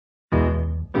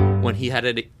when he had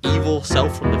an evil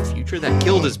self from the future that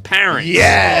killed his parents.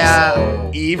 Yes!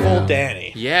 Oh, Evil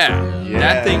Danny. Yeah, Yeah.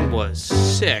 that thing was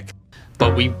sick.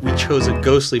 But we chose a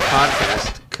ghostly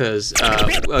podcast because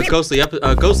a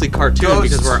ghostly cartoon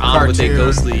because we're on with a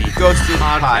ghostly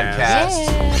podcast.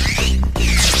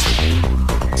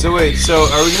 So wait, are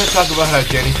we gonna talk about how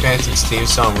Danny Phantom's theme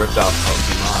song ripped off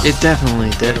Pokemon? It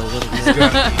definitely did a little bit.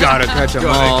 Gotta catch 'em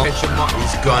all. He's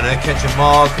gonna catch 'em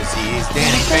all because he's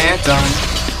Danny Phantom.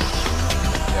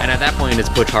 And at that point, it's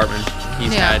Butch Hartman.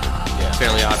 He's had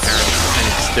Fairly Odd Parents, and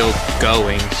it's still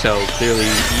going. So clearly,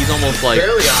 he's almost like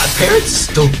Fairly Odd Parents is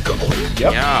still going.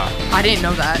 Yep. yeah. I didn't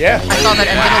know that. Yeah. I thought that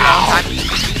ended a long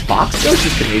time. Fox Ghost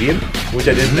is Canadian, which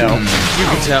I didn't know. You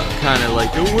can tell, kind of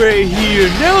like the way he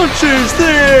announces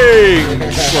things.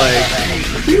 It's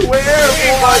like Beware,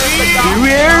 boys!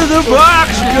 beware the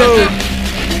box goat.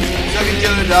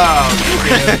 Kill the dog.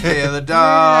 Kill the I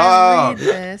dog. read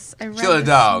this. I read Chill the this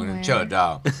dog. somewhere. Chill the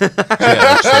dog. Chill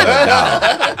the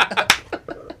dog.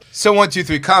 So 1, 2,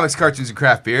 3 comics, cartoons, and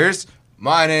craft beers.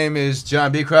 My name is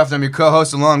John Beecroft. I'm your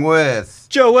co-host along with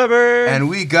Joe Weber. and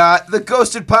we got the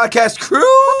Ghosted Podcast crew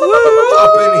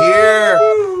up in here.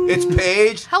 It's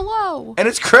Paige Hello. and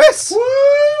it's Chris. Woo!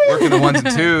 Working the ones and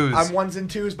twos. I'm ones and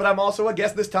twos, but I'm also a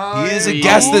guest this time. He is a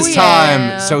guest this yeah.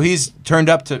 time, so he's turned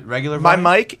up to regular My volume?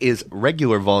 mic is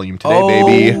regular volume today,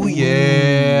 baby. Oh,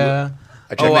 yeah.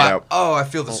 I checked that out. I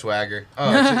feel the swagger.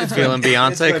 Oh, it's feeling gonna-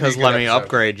 it's Beyonce gonna be a because good let me episode.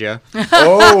 upgrade you.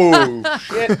 Oh,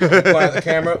 shit. Quiet the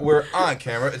camera. We're on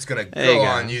camera. It's gonna go Hey,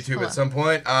 on guys. YouTube at some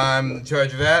point. I'm in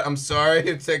charge of that. I'm sorry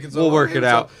it's taking so long. We'll work it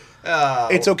out.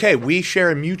 It's okay. We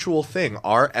share a mutual thing.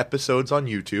 Our episodes on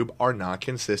YouTube are not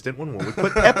consistent when we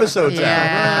put episodes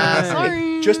Yeah, out.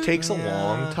 sorry. It just takes a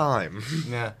long time.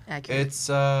 Yeah. Accurate. It's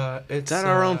It's at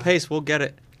our own pace. We'll get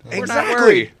it. We're not Exactly.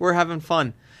 worried. We're having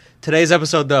fun. Today's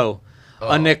episode, though,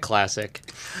 a Nick classic.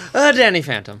 Danny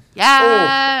Phantom.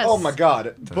 Yes. Oh my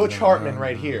God. Butch Hartman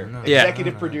right here. Yeah.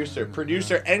 Executive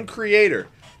producer, and creator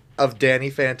of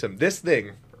Danny Phantom. This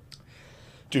thing.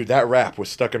 Dude, that rap was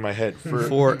stuck in my head for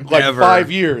like Forever.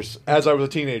 5 years as I was a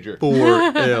teenager.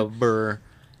 Forever.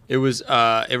 It was.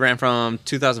 It ran from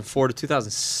 2004 to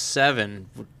 2007.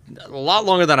 A lot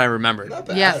longer than I remembered.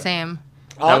 Yeah, same.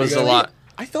 That was a Honestly, lot.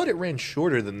 I thought it ran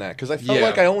shorter than that because I felt Yeah.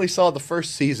 like I only saw the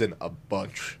first season a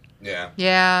bunch. Yeah.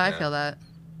 Yeah, I feel that.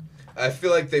 I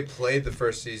feel like they played the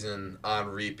first season on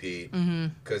repeat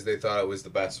because they thought it was the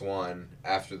best one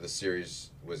after the series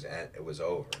was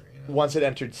over. You know? Once it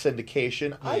entered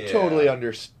syndication, I Yeah. totally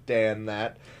understand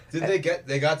that. They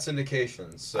got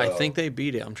syndications? So I think they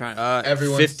beat it. I'm trying.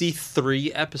 Everyone's-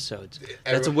 53 episodes.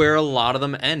 That's Every- where a lot of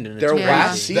them end. And it's Their crazy.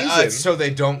 last season. so they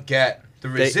don't get the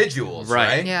residuals,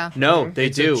 right? Yeah. No, they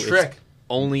It's do. a trick. It's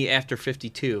only after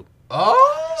 52.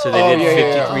 Oh, So they did yeah.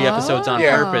 53 episodes on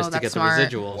Yeah. purpose to That's get smart.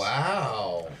 the residuals.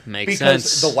 Wow. Makes Because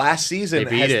sense. the last season They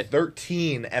beat has it.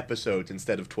 13 episodes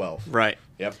instead of 12. Right.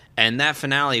 Yep. And that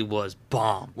finale was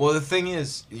bomb. Well, the thing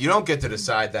is, you don't get to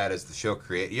decide that as the show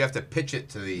creator. You have to pitch it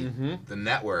to the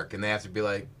network, and they have to be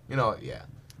like, They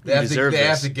have deserve to. They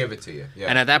have this. to give it to you. Yeah.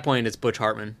 And at that point, it's Butch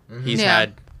Hartman. He's Yeah.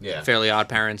 had Yeah. Fairly Odd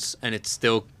Parents, and it's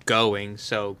still going.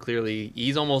 So clearly,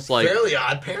 he's almost like, Fairly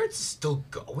Odd Parents is still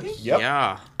going. Yep.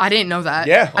 yeah. I didn't know that.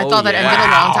 Yeah. I Oh, thought that yeah. ended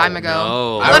a long time Wow. ago.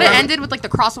 No. I thought it remember- ended with like the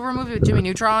crossover movie with Jimmy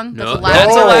Neutron. No, That's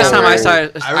that's the last time I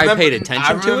remember. saw. I paid attention I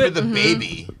remember to it. the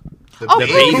baby. Oh, The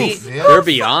Poof. baby. Yeah. They're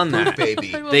beyond Poof that.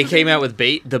 baby. They came out with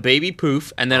the baby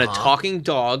Poof, and then a Uh-huh. talking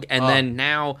dog, and then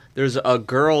now there's a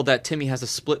girl that Timmy has to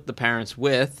split the parents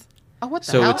with. Oh, what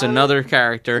the So hell? it's another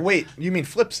character. Wait, you mean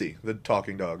Flipsy, the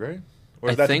talking dog, right? Or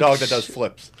is I that the think dog that does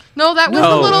flips? No, that was No,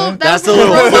 the little. That that's was the the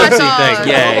little robot flipsy dog. thing.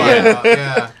 Yeah,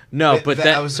 yeah. No, but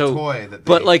that was so a toy that they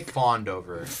but like fawned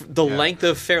over. the Yeah. length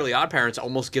of Fairly Odd Parents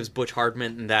almost gives Butch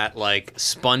Hartman that like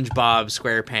SpongeBob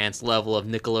SquarePants level of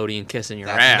Nickelodeon kissing your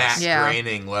that ass. Matt Yeah.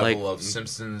 Groening level Like, of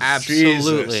Simpsons.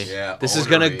 Absolutely. Jesus. Yeah, This is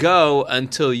gonna ornery. go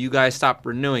until you guys stop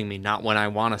renewing me, not when I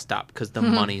want to stop, because the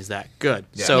money's that good.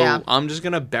 Yeah. So Yeah. I'm just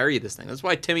gonna bury this thing. That's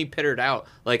why Timmy pittered out.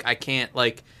 Like I can't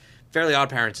like. Fairly Odd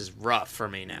Parents is rough for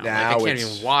me now. Like, I Now can't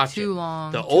it's even watch too it.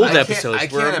 long. The old I can't- episodes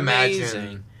I were can't amazing.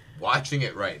 imagine watching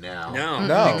it right now. No.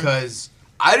 No. Because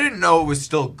I didn't know it was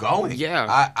still going. Yeah.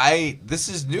 I this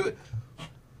is new.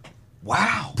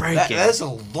 Wow. Breaking. That is a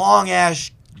long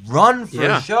ass run for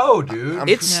Yeah. a show, dude.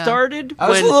 It started I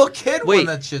was when a little kid wait, when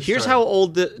that shit here's started. how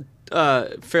old the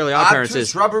Fairly Odd Parents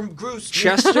is. Rubber Goose.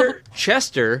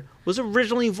 Chester was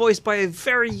originally voiced by a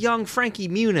very young Frankie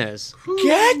Muniz.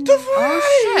 Get the fuck out of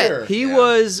shit. here. He Yeah.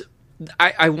 was,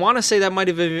 I want to say that might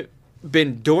have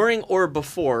been during or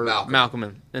before Malcolm. Malcolm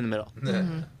in the Middle.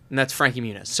 and that's Frankie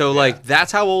Muniz. So like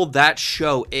that's how old that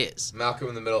show is. Malcolm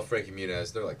in the Middle, Frankie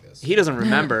Muniz, they're like this. He doesn't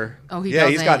remember. Oh, he Yeah,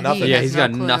 he's doesn't. got nothing. Yeah, has he's no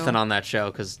got clue. nothing on that show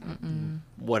because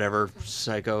whatever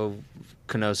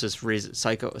psychosis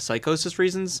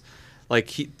reasons,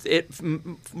 like it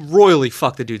royally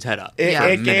fucked the dude's head up. It, Yeah.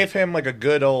 it gave him like a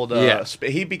good old. Yeah.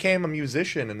 He became a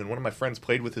musician, and then one of my friends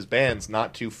played with his bands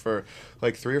for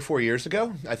like 3 or 4 years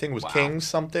ago. I think it was Kings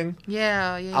something.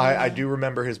 Yeah, yeah. I do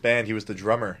remember his band. He was the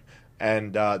drummer.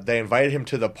 And they invited him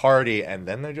to the party, and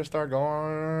then they just started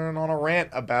going on a rant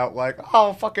about, like,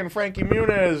 oh, fucking Frankie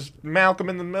Muniz, Malcolm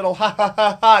in the Middle, ha, ha,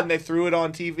 ha, ha. And they threw it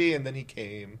on TV, and then he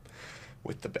came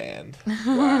with the band.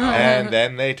 And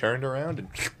then they turned around and...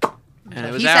 And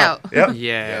it was He's out. out. Yep.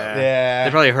 Yeah. Yeah.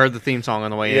 They probably heard the theme song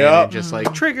on the way in Yep. and just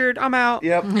like triggered. I'm out.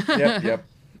 Yep.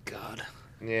 God.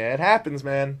 Yeah, it happens,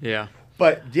 man. Yeah.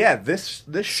 But yeah, this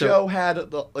show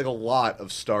had like a lot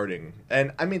of starting,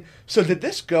 and I mean, so did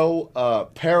this go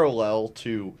parallel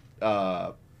to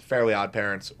Fairly Odd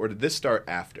Parents, or did this start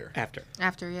after?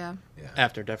 After, yeah.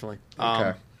 After, definitely.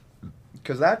 Okay,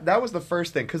 because that was the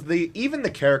first thing. Because even the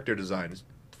character design is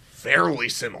fairly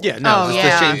similar. Yeah, no, Oh, just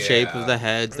yeah. the same shape Yeah. of the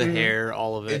heads, the hair,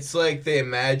 all of it. It's like they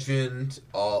imagined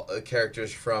all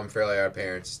characters from Fairly Odd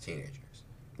Parents as teenagers.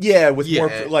 Yeah, with Yeah.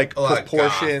 more And like a lot of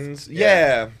proportions. goth.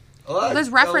 Yeah. There's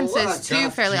references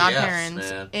to Fairly Odd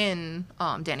Parents in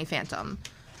Danny Phantom.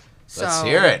 So, Let's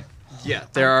hear it. yeah,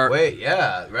 there are. Wait,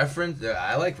 yeah, reference.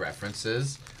 I like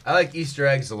references. I like Easter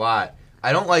eggs a lot.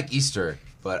 I don't like Easter,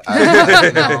 but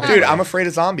Dude, I'm afraid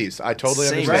of zombies. I totally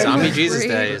Same. understand. Zombie that. Jesus Great.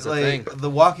 Day is a thing. The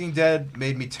Walking Dead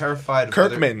made me terrified of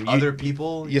Kirkman, other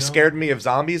people. You scared me of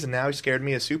zombies, and now you scared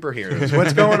me of superheroes.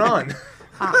 What's going on?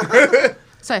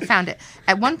 So I found it.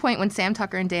 At one point, when Sam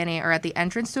Tucker and Danny are at the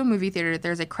entrance to a movie theater,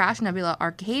 there's a Crash Nebula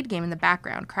arcade game in the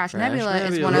background. Crash Nebula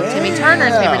is one of Nebula. Timmy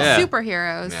Turner's favorite Yeah.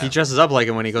 superheroes. Yeah. He dresses up like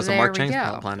it when he goes to There Mark we Chang's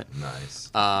go. planet.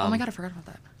 Nice. Oh my god, I forgot about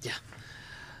that.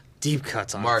 Deep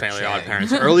cuts on Mark Fairly Chang. Odd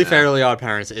Parents. Early Fairly Odd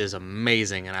Parents is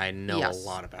amazing, and I know Yes. a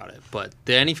lot about it. But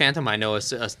Danny Phantom, I know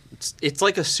it's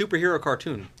like a superhero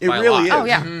cartoon. It by a really lot. is. Oh,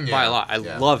 yeah. Mhm, By a lot. I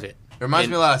Yeah. love it. It reminds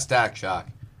And- me a lot of Static Shock.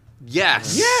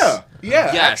 Yes. Yeah,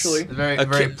 Yes. actually. Very, A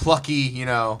very kid- plucky, you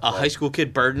know. A high school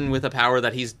kid burdened with a power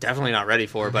that he's definitely not ready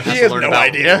for, but He has has to learn no about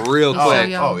idea. real He's quick. so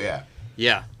young. Oh yeah.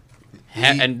 Yeah. He-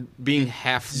 And being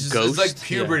half ghost. It's like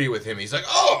puberty with him. He's like,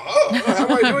 oh, how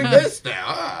am I doing this now?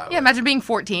 Ah. Yeah, imagine being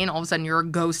 14, all of a sudden you're a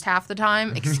ghost half the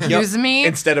time. Excuse me?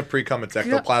 Instead of pre-cum, it's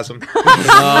ectoplasm.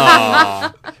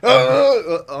 Yeah.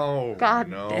 Oh, God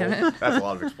no. damn it. That's a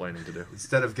lot of explaining to do.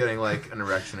 Instead of getting like an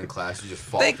erection in class, you just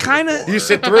fall. They through the kinda- floor. You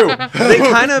sit through. They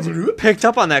kind of picked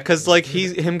up on that because, like,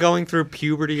 him going through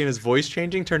puberty and his voice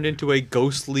changing turned into a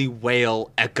ghostly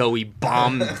whale, echoey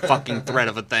bomb fucking threat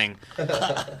of a thing.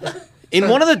 In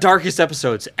one of the darkest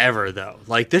episodes ever, though,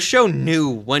 like, this show knew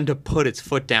when to put its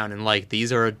foot down and, like,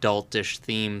 these are adultish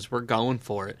themes. We're going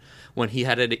for it. When he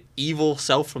had an evil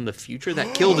self from the future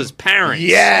that killed his parents.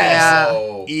 Yes.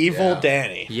 Oh, Evil yeah.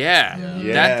 Danny. Yeah.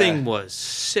 Yeah. That thing was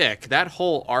sick. That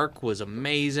whole arc was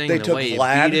amazing. They the took way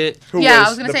Vlad, it beat it. who Yeah, I was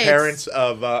was gonna the say, parents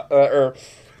of, or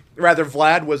rather,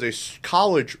 Vlad was a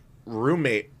college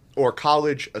roommate or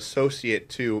college associate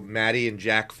to Maddie and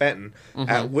Jack Fenton,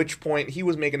 at which point he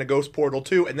was making a ghost portal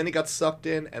too, and then he got sucked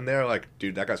in, and they're like,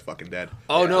 dude, that guy's fucking dead.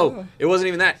 Oh no, it wasn't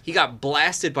even that. He got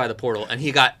blasted by the portal and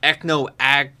he got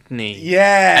ecnoacne.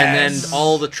 Yes. And then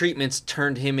all the treatments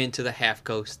turned him into the half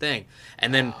ghost thing.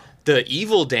 And then the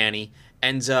evil Danny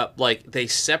ends up like they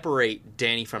separate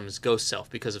Danny from his ghost self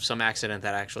because of some accident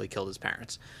that actually killed his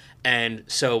parents. And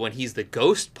so when he's the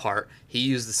ghost part, he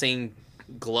used the same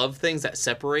glove things that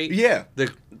separate Yeah.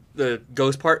 the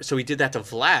ghost part. So he did that to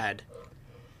Vlad.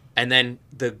 And then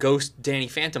the ghost Danny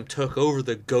Phantom took over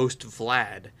the ghost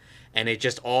Vlad, and it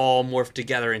just all morphed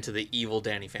together into the evil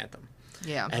Danny Phantom.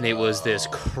 Yeah. And it was this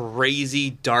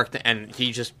crazy dark and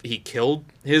he killed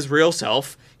his real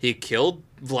self. He killed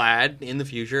Vlad in the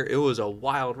future. It was a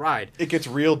wild ride. It gets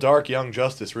real dark, Young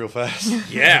Justice, real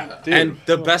fast. Yeah. Dude. And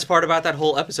the best part about that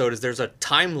whole episode is there's a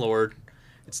Time Lord.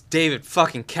 It's David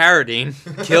fucking Carradine.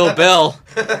 Kill Bill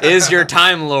is your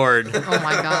Time Lord. Oh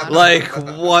my god. Like,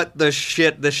 what the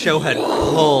shit the show had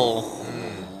pull.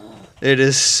 It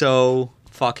is so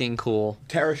fucking cool.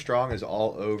 Tara Strong is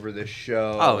all over this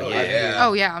show. Oh, yeah. Yeah.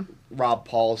 Oh yeah. Rob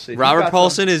Paulson. Robert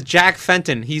Paulson is Jack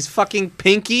Fenton. He's fucking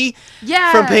Pinky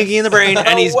Yes. from Pinky and the Brain,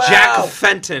 and he's Wow. Jack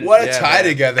Fenton. What a Yeah, tie man.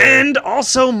 together. And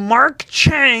also Mark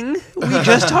Chang, we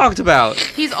just talked about.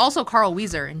 He's also Carl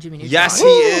Weezer in Jimmy Neutron. Yes, he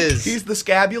Woo! is. He's the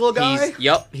Scabula guy.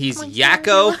 He's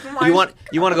Yakko.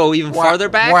 You want to go even farther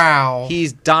back? Wow.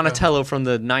 He's Donatello from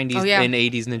the 90s Oh, yeah. and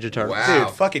 80s Ninja Turtles. Wow.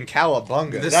 Dude, fucking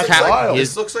Cowabunga. This, That's looks like, wild.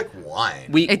 this looks like wine.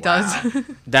 It does.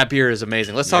 That beer is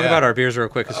amazing. Let's talk Yeah. about our beers real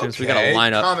quick as soon as we got to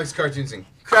line up. Comics, cartoons, and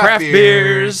Craft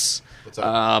beers. What's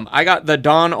up? I got the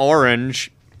Dawn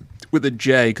Orange with a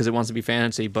J because it wants to be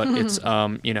fancy, but it's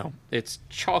it's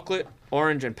chocolate,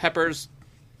 orange, and peppers,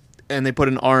 and they put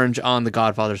an orange on the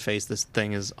Godfather's face. This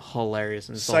thing is hilarious,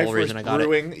 and it's the whole Cypress reason I got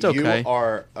Brewing, it. It's okay. you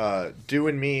are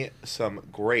doing me some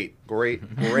great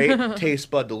taste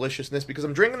bud deliciousness because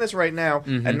I'm drinking this right now,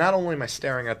 Mm-hmm. and not only am I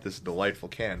staring at this delightful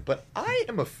can, but I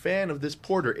am a fan of this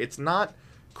porter. It's not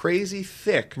crazy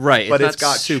thick, Right, But it's it's not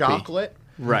got soupy. chocolate,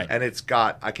 Right. And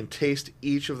I can taste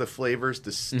each of the flavors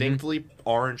distinctly,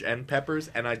 orange and peppers,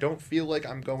 and I don't feel like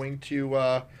I'm going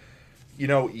to.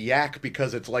 Yak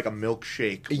because it's like a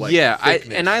milkshake. Like, Yeah,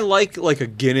 thickness. I like a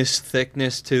Guinness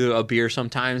thickness to a beer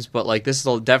sometimes, but like this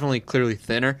is definitely clearly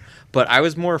thinner. But I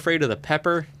was more afraid of the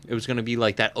pepper. It was going to be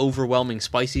like that overwhelming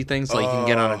spicy things like you can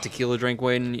get on a tequila drink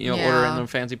when you order Yeah. in them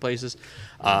fancy places.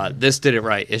 This did it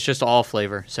right. It's just all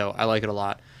flavor, so I like it a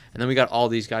lot. And then we got all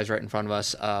these guys right in front of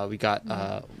us. We got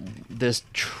this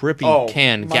trippy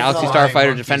can, my Galaxy God. Starfighter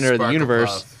Monkey Defender of the Sparkle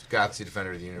Universe. Puff, Galaxy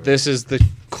Defender of the Universe. This is the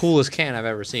coolest can I've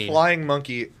ever seen. Flying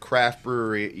Monkey Craft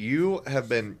Brewery, you have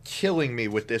been killing me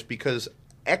with this because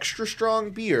extra strong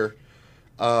beer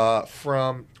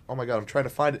from, oh my god, I'm trying to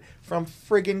find it, from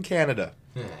friggin' Canada.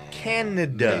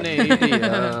 Canada.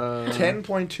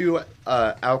 10.2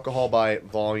 alcohol by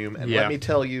volume, and Yeah. let me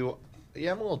tell you, I'm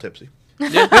a little tipsy.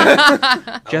 Just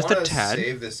I a wanna tad.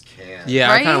 Save this can.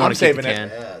 Yeah, I Right? kind of want I'm to keep the saving it. can.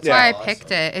 That's Yeah. why I Awesome.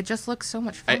 picked it. It just looks so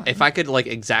much fun. If I could like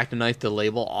exact knife the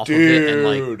label off of it and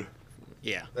like Dude.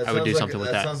 yeah, That I would sounds do like- something with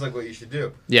That that. sounds like what you should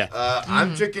do. Yeah.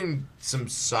 I'm drinking some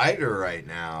cider right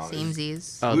now.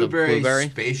 Samesies. Oh, the Blueberry, blueberry?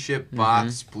 spaceship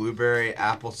box, blueberry,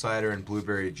 apple cider, and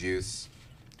blueberry juice.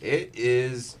 It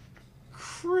is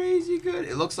crazy good.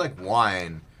 It looks like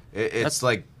wine. It's That's-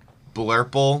 like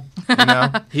blurple, you know?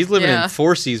 He's living Yeah. in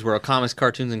Four Seas where comics,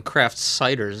 cartoons, and craft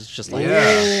ciders. It's just like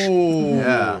Yeah. Ooh.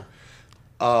 Yeah.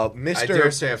 I Mr.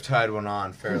 dare say I've tied one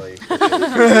on fairly.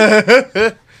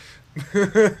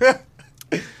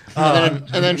 and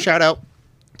then shout out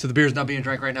to the beers not being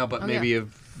drank right now, but Oh, maybe yeah.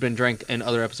 have been drank in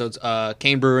other episodes.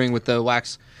 Cane Brewing with the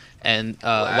wax and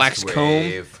Last wax comb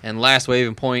Wave. and Last Wave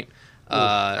and Point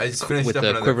I just finished with up the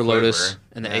another Quiver Lotus Quiver.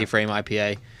 and the Yeah. A-Frame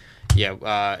IPA.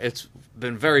 Yeah, it's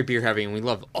been very beer heavy, and we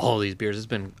love all these beers. It's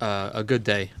been a good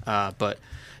day. But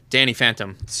Danny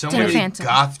Phantom. So Dinner many Phantom.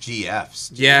 goth GFs.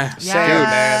 Dude. Yeah, Dude,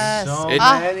 man. So It-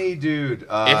 many, dude. it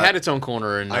had its own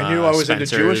corner in I knew I was into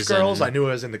Jewish Spencer's girls. and- I knew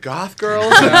I was into goth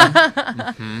girls.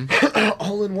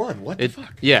 All in one. What the It,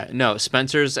 fuck? yeah, no,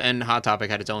 Spencer's and Hot Topic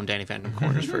had its own Danny Phantom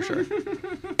corners for sure.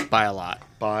 By a lot.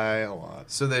 By a lot.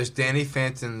 So there's Danny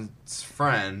Phantom's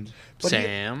friend. But he-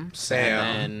 Sam. Sam.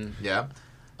 And Yeah.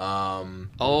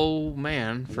 oh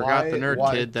man, forgot the nerd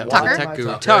Why- kid that Tucker? was a tech guru.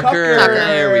 Tucker. Tucker.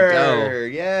 There we go.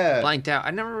 Yeah. Blanked out.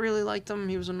 I never really liked him.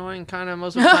 He was annoying kind of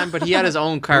most of the time, but he had his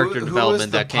own character Who was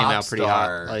development the that came pop out pretty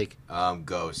star, hot. Like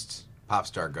Ghost. Pop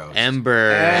star Ghost.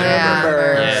 Ember.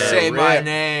 Ember. Yeah. Say my Rip.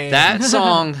 name. That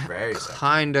song Very sexy.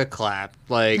 kind of clapped.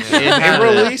 Like it It had a-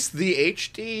 released the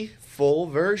HD full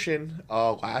version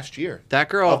last year. that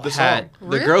girl of the had song.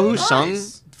 the girl who Really? sung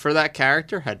Nice. for that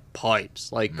character had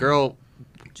pipes. Like girl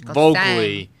Go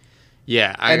vocally.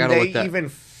 Yeah, I And gotta they look that. even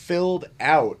filled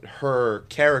out her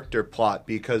character plot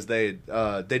because they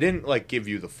didn't like give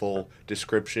you the full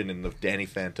description in the Danny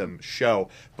Phantom show,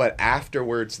 but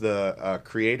afterwards the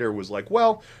creator was like,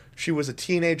 well, she was a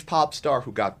teenage pop star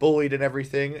who got bullied and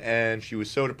everything, and she was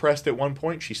so depressed at one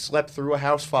point she slept through a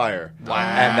house fire. Wow.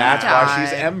 And that's why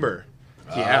she's God. Ember.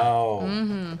 Yeah.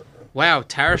 Oh. Wow,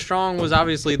 Tara Strong was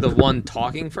obviously the one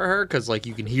talking for her because, like,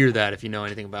 you can hear that if you know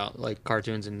anything about like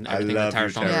cartoons and I everything love that Tara you,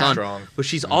 Strong Tara has done. Strong. But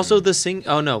she's also the sing.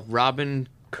 Oh no, Robin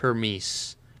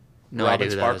Kermes. No Robin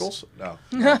idea who that is. Sparkles?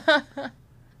 No.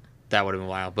 That would have been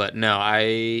wild, but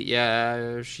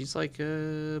no, she's like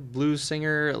a blues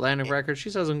singer, Atlantic Records. She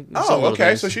does some Oh, little okay.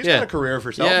 things. So she's yeah. got a career of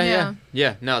herself.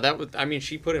 Yeah. No, that was. I mean,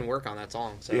 she put in work on that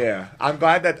song. So. Yeah, I'm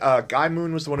glad that Guy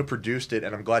Moon was the one who produced it,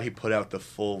 and I'm glad he put out the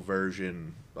full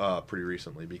version pretty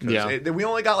recently because Yeah. we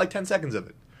only got like 10 seconds of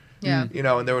it, Yeah. you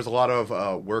know, and there was a lot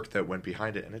of work that went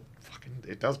behind it, and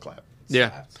it does clap.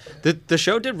 Yeah. The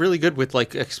show did really good with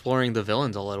like exploring the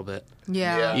villains a little bit.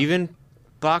 Yeah. Yeah. Even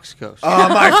Box Ghost.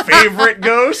 My favorite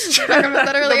ghost. Talking about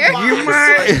that earlier.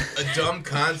 It's like a dumb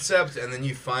concept, and then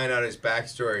you find out his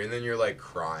backstory, and then you're like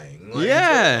crying. Like,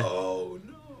 Yeah. it's like, oh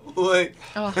no! Like,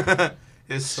 Oh.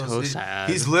 It's so sad.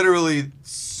 He's literally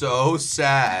so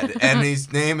sad, and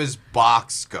his name is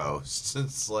Box Ghost.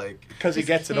 It's like Because he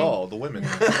gets it all, the women.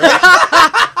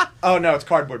 Oh, no, it's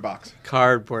Cardboard Box.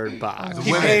 Cardboard Box. Oh.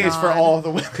 He my pays for God. all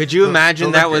the women. Could you imagine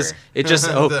the that was liquor. it? Just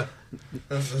The-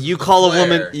 you call a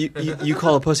woman, Flair. you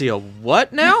call a pussy a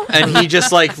what now? And he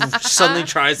just like suddenly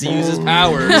tries to use his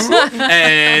powers,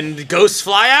 and ghosts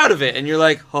fly out of it, and you're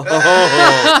like, ho, ho, ho,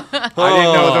 ho. I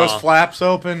didn't know those flaps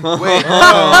open. Wait,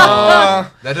 Uh,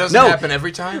 that doesn't No. happen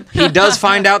every time. He does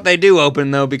find out they do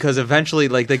open though, because eventually,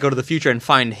 like, they go to the future and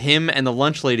find him and the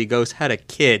lunch lady ghost had a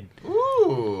kid.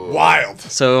 Ooh. wild.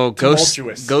 So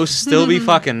Tumultuous. ghosts still be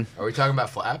fucking Are we talking about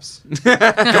flaps?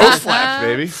 Ghost flaps,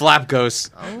 baby. flap ghosts.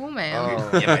 Oh man.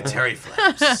 Oh. Yeah, my Terry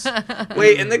flaps.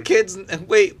 Wait, and the kids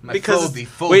My because Phoebe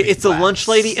wait, it's the flaps. lunch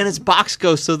lady and it's Box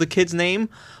Ghost, so the kid's name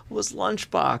was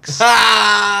Lunchbox.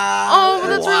 Oh,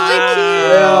 that's really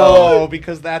cute. No,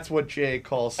 because that's what Jay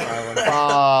calls Silent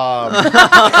Bob.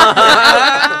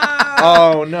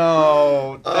 Oh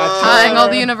no. That's Tying all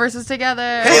the universes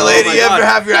together. Hey, Oh lady, my you ever God.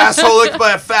 have your asshole licked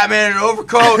by a fat man in an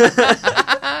overcoat?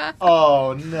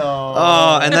 Oh no.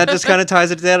 Oh, and that just kind of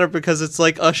ties it together because it's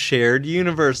like a shared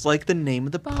universe, like the name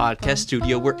of the podcast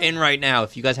studio we're in right now.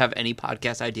 If you guys have any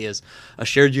podcast ideas, a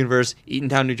shared universe,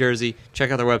 Eatontown, New Jersey, check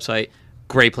out their website.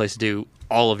 Great place to do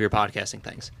all of your podcasting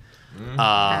things.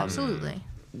 Absolutely.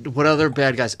 What other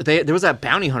bad guys? There was that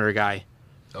bounty hunter guy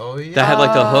Oh, yeah. that had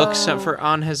like the hooks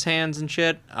on his hands and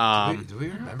shit. Do we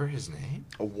remember his name?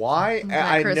 Why? Like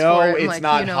I Chris know Ford, it's like,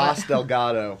 not you know Haas it.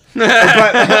 Delgado,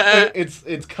 but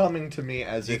it's coming to me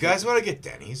as You if guys want to get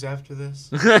Denny's after this?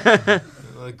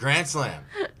 Grand Slam.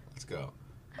 Let's go.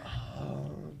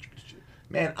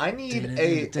 Man, I need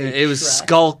a It was track.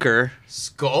 Skulker.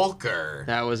 Skulker.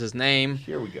 That was his name.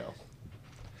 Here we go.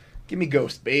 Give me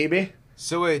Ghost, baby.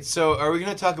 So wait, are we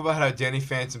going to talk about how Danny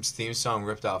Phantom's theme song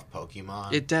ripped off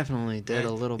Pokemon? It definitely did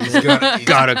a little He's bit. gonna, he's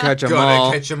Gotta catch 'em gonna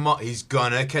all. Catch 'em all. He's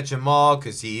gonna catch 'em all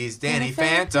because he's Danny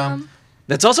Phantom.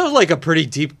 That's also like a pretty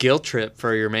deep guilt trip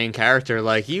for your main character.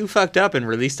 Like, you fucked up and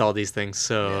released all these things,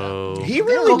 so He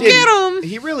really Go didn't. get 'em!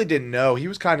 He really didn't know. He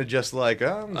was kind of just like,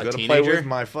 oh, I'm A gonna play teenager? with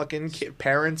my fucking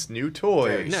parents' new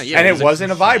toys. No, yeah, and it it was a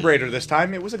wasn't a vibrator this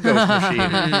time. It was a ghost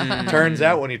machine. Turns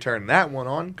out when you turn that one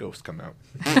on, ghosts come out.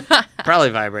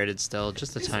 probably vibrated still,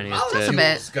 just the tiniest a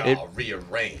bit. bit. It-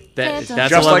 rearranged. That's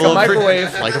Just a like level a of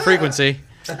microwave. like a frequency.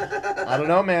 I don't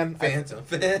know, man. Phantom.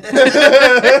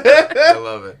 I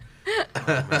love it.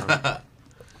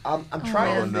 I'm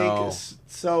trying to Oh, think. no.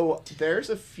 So there's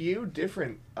a few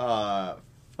different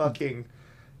fucking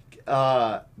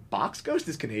Box Ghost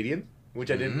is Canadian, which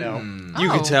I didn't know.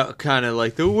 You Oh. could tell kind of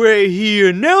like the way he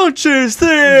announces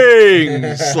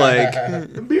things.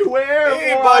 Like, Beware,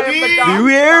 Hey, boy, buddy. of the dark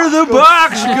beware the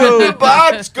box Go ghost.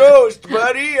 Box Ghost,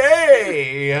 buddy.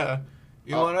 Hey.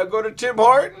 You want to go to Tim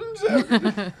Hortons?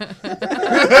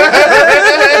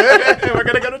 We're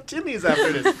gonna go to Timmy's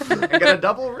after this and get a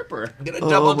double ripper. Get a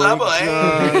Oh my double,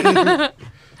 hey.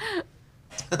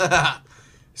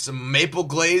 Some maple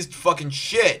glazed fucking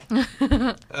shit.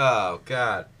 Oh,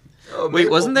 God. Oh, Wait,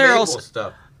 wasn't there maple also-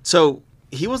 stuff? So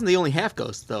he wasn't the only half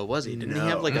ghost though, was he? Didn't he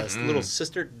have No. like a little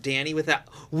sister, Danny, with a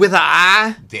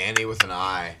eye? Danny with an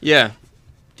eye. Yeah,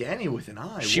 Danny with an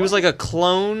eye. she was like a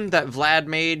clone that Vlad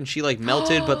made, and she like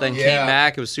melted, but then Yeah. came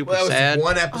back. It was super Well, that was sad.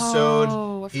 one episode.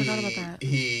 Oh, I forgot about that.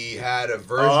 He had a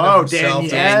version Oh, of himself.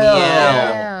 Danielle.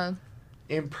 Yeah.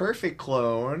 imperfect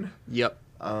clone. Yep,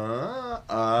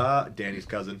 Danny's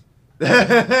cousin.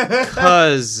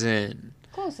 cousin.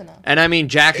 Close enough. And I mean,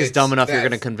 Jack is It's- dumb enough. You're that's-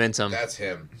 gonna convince him. That's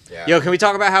him. Yeah. Yo, can we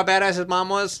talk about how badass his mom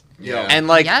was? Yeah. And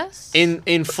like Yes.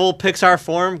 in full Pixar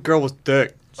form, girl was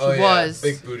thick. oh, yeah. was.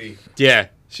 Big booty. Yeah,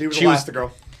 She was She was-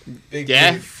 Elastigirl. Big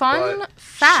Yeah. booty. Fun butt.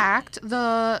 fact: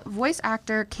 the voice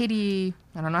actor Katie,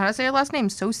 I don't know how to say her last name,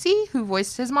 Sosi, who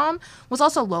voiced his mom, was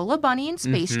also Lola Bunny in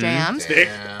Space Jam,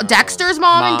 Damn. Dexter's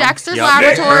mom in Dexter's Yup,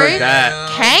 Laboratory, heard that.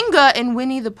 Kanga in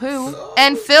Winnie the Pooh,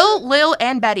 and Phil, Lil,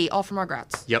 and Betty, all from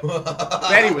Rugrats. Yep.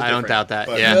 Betty was I don't different, doubt that.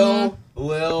 but- Yeah. Lil,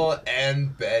 Lil,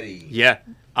 and Betty. Yeah.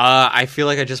 I feel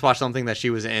like I just watched something that she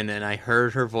was in, and I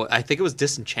heard her voice. I think it was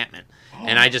Disenchantment,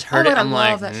 and I just heard Oh, it. I I'm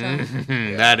love like, that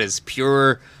show. that is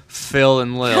pure Phil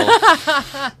and Lil.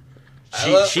 love-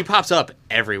 she pops up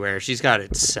everywhere. She's got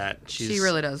it set. She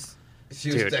really does. She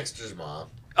was Dude. Dexter's mom.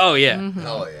 Oh yeah. Mm-hmm.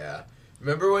 Hell yeah.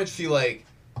 Remember when she, like,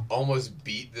 almost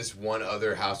beat this one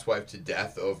other housewife to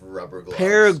death over rubber gloves.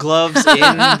 Pair of gloves in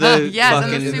the Yes,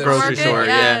 fucking in the grocery supermarket, store.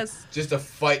 yes. Just a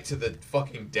fight to the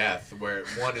fucking death, where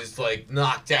one is like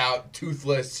knocked out,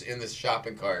 toothless, in this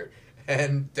shopping cart,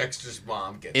 and Dexter's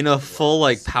mom gets Yeah. In a full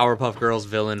like Powerpuff Girls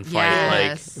villain fight,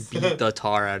 Yes. like beat the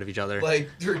tar out of each other. like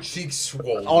her cheeks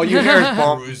swollen. All you hear is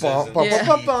bump, Bruises bump, and bump, Yeah.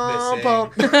 bump, teeth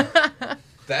bump, missing. bump.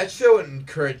 That show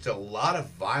encouraged a lot of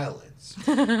violence.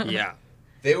 Yeah.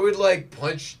 They would like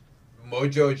punch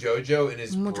Mojo Jojo in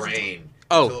his Mojo brain.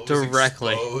 Oh, until it was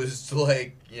directly. Exposed,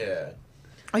 like, yeah.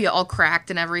 Oh yeah, all cracked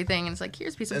and everything. And it's like,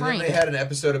 here's a piece of And brain. then they had an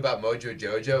episode about Mojo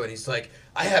Jojo, and he's like,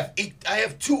 I have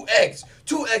 2 eggs.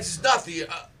 2 eggs is not the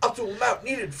optimal amount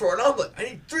needed for an omelet. I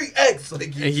need 3 eggs. Like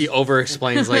And he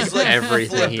over-explains like, he's, like,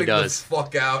 everything he flipping does. the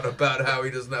fuck out about how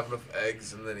he doesn't have enough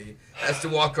eggs, and then he has to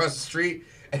walk across the street,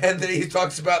 and then he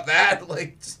talks about that,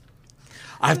 like.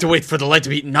 I have to wait for the light to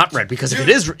be not red because if Dude,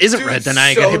 it isn't red, then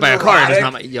I get hit by a car. It's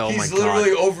not my. Yo, my He's god.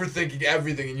 literally overthinking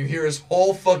everything, and you hear his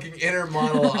whole fucking inner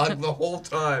monologue the whole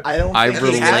time. I don't. I think And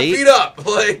then he gets relate. beat up,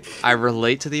 like. I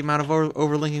relate to the amount of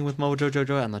overlinking with Mojo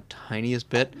Jojo on the tiniest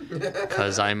bit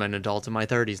because I'm an adult in my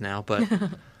 30s now, but it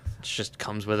just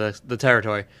comes with the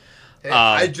territory. Hey,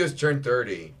 I just turned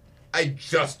 30. I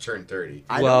just turned 30.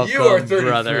 Welcome, You are 33.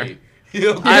 brother.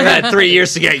 Okay? I've had 3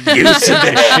 years to get used to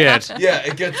this shit. Yeah,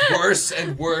 it gets worse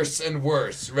and worse and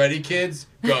worse. Ready, kids?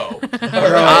 Go. All Bro, right. no,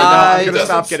 I'm It gonna doesn't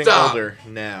stop getting stop. older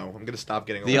now. I'm gonna stop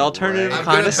getting older. The alternative I'm right?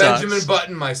 gonna Kinda sucks. Benjamin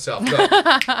Button myself. Go.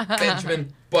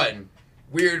 Benjamin Button.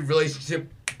 Weird relationship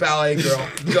ballet girl.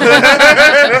 Go.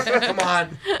 Come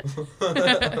on.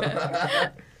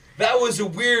 That was a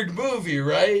weird movie,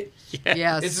 right?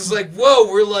 Yes. It's just like, whoa,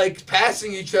 we're like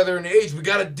passing each other in age. We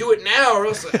gotta do it now, or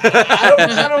else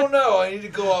I don't know. I need to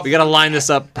go off. We gotta line this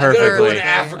up I gotta go perfectly. to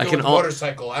Africa I can with al-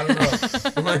 motorcycle. I don't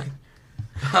know. Like,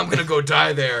 I'm gonna go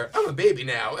die there. I'm a baby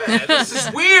now. This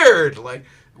is weird. Like,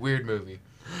 weird movie.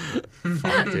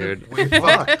 Fuck, dude. Weird,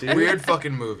 Fuck, dude. weird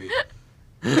fucking movie.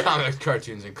 Comics,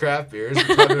 cartoons, and craft beers.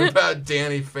 We're talking about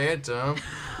Danny Phantom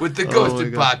with the Oh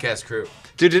Ghosted my God. Podcast crew.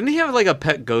 Dude, didn't he have like a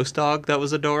pet ghost dog that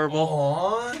was adorable?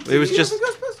 Aww. It was just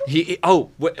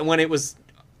when it was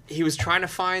he was trying to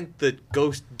find the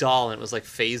ghost doll and it was like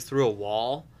phased through a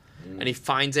wall and he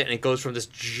finds it and it goes from this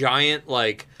giant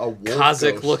like A wolf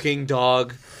Kazakh ghost. looking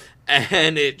dog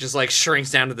and it just like shrinks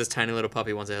down to this tiny little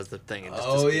puppy once it has the thing. It just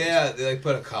Oh disappears. yeah, they like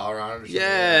put a collar on it or something.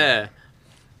 Yeah.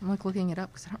 I'm like looking it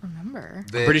up because I don't remember.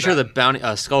 I'm pretty sure the bounty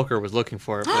Skulker was looking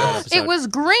for it. For that episode. It was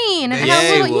green. And Yeah,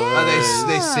 had a it little, was. Oh,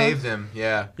 they yeah. saved him.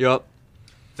 Yeah. Yup.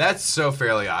 That's so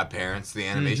Fairly Odd Parents. The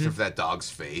animation Mm-hmm. for that dog's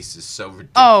face is so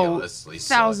Oh, ridiculously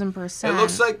so. 1000%. It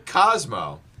looks like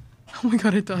Cosmo. Oh my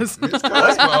god, it does. It's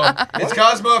Cosmo. It's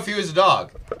Cosmo if he was a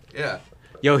dog. Yeah.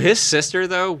 Yo, his sister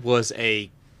though was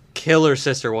a killer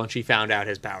sister once she found out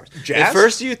his powers. Jazz? At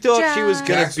first you thought she was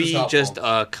gonna Jax was be helpful. just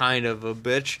a kind of a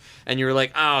bitch, and you were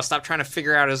like, "Oh, stop trying to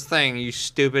figure out his thing, you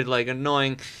stupid, like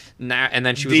annoying." Nah, and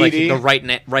then she was like Dee Dee. the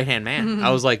right hand man. I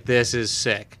was like, "This is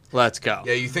sick. Let's go."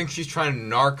 Yeah, you think she's trying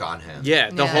to narc on him. Yeah,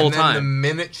 the Yeah. whole And then the time.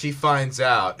 minute she finds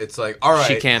out, it's like, all right,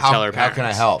 She can't how, tell her how can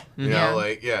I parents. help? You Yeah. know,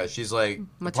 like, yeah, she's like part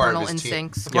of Maternal his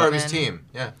instincts team. Part of his come in. team.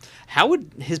 Yeah. How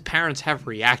would his parents have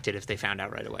reacted if they found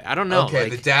out right away? I don't know. Okay,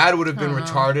 like- the dad would have been I don't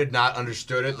know. retarded, not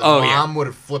understood it. The Oh, yeah. mom would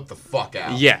have flipped the fuck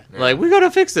out. yeah, like we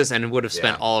gotta fix this, and would have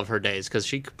spent Yeah. all of her days because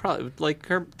she could probably like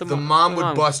her. The mom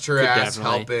would bust her could ass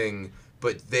definitely- helping,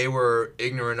 but they were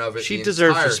ignorant of it. She the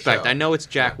deserves entire respect. show. I know it's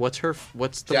Jack. Yeah.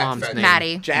 What's the Jack mom's Fenton. name?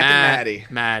 Maddie. Jack and Maddie.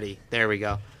 Maddie. There we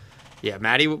go. Yeah,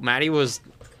 Maddie was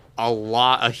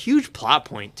a huge plot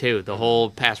point too. The whole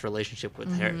past relationship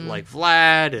with her, like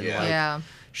Vlad, and Yeah. like Yeah.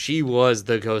 she was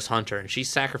the ghost hunter, and she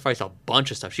sacrificed a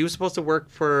bunch of stuff. She was supposed to work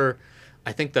for,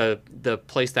 I think the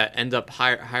place that ended up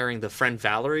hiring the friend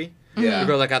Valerie. Yeah. The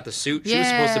girl that got the suit. She was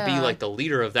supposed to be Yeah. like the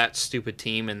leader of that stupid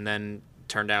team, and then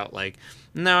turned out like,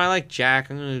 no, I like Jack.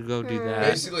 I'm gonna go do that.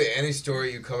 Basically, any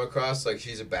story you come across, like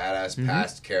she's a badass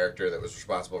past character that was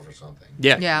responsible for something.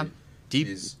 Yeah. Yeah. Deep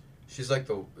She's like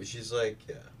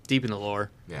yeah. deep in the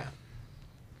lore. Yeah.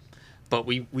 But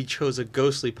we chose a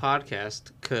ghostly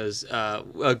podcast because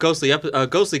a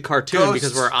ghostly cartoon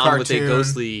because we're on with a Cartoon,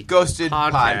 ghostly Ghosted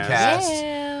podcast. podcast.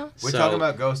 Yeah. We're So- talking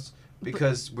about ghosts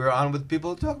because we're on with people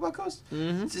who talk about ghosts.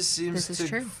 Mhm. It just seems This to is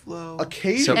true. flow.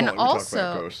 Occasionally, And we talk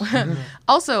also, about ghosts.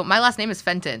 also, my last name is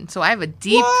Fenton, so I have a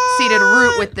deep-seated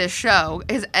root with this show.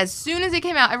 As soon as it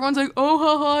came out, everyone's like, "Oh,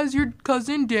 haha, is your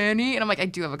cousin Danny?" And I'm like, "I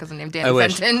do have a cousin named Danny I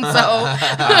wish. Fenton." So,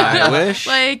 I wish.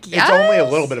 like, yeah, It's only a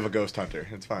little bit of a ghost hunter.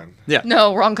 It's fine. Yeah.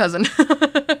 No, wrong cousin.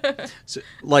 So,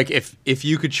 like if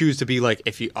you could choose to be like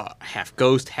if you half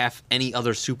ghost, half any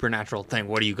other supernatural thing,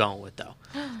 what are you going with though?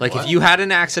 Like What? if you had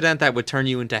an accident that would turn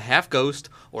you into half ghost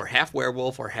or half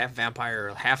werewolf or half vampire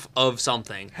or half of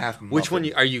something, Half which one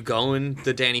muffin. are you going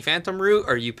the Danny Phantom route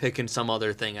or are you picking some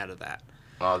other thing out of that?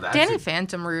 Oh, that's Danny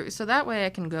Phantom route, so that way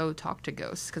I can go talk to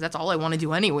ghosts, because that's all I want to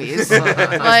do anyways.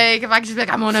 Like, if I could just be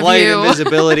like, I'm one of Flight, you.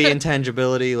 invisibility,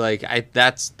 intangibility, like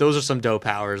those are some dope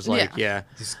powers. Like, yeah.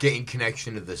 just getting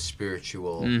connection to the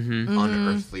spiritual, Mm-hmm.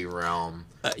 unearthly realm.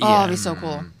 Oh, Yeah. it'd be so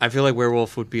cool. I feel like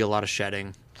werewolf would be a lot of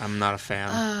shedding. I'm not a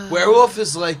fan. Werewolf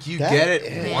is like you That get it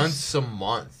is- once a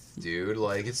month, dude.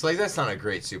 Like it's like that's not a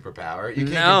great superpower. You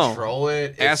can't No. control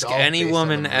it. It's Ask all any based on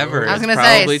woman the ever. mood. I was It's going to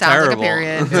say, probably it sounds terrible. like a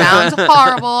period. Sounds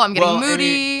horrible. I'm getting Well,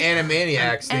 moody.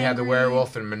 Animaniacs, they had the angry.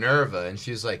 werewolf and Minerva, and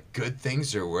she's like, "Good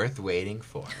things are worth waiting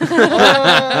for."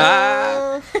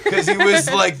 Because he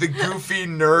was like the goofy,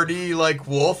 nerdy, like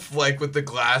wolf, like with the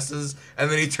glasses, and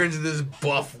then he turns into this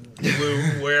buff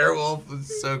blue werewolf.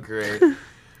 It's so great.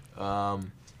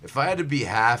 If I had to be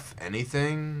half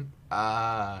anything,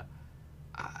 I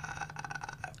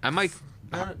might.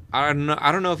 I don't know.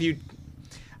 I don't know if you.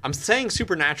 I'm saying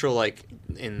supernatural, like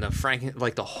in the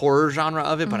like the horror genre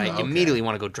of it, but I Okay. immediately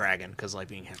want to go dragon because like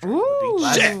being half dragon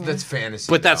would be that's fantasy.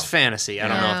 But that's though. fantasy. I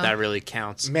don't know Yeah. if that really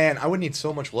counts. Man, I would need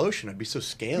so much lotion. I'd be so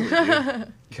scaly, dude.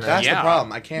 Can That's Yeah. the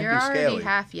problem. I can't You're be already scaly.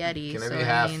 half Yeti, Can I so be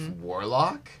half I mean...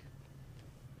 warlock?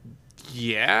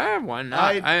 Yeah, why not?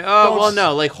 I Oh don't well, s-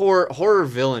 no, like horror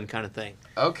villain kind of thing.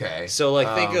 Okay. So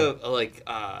like think Um, of like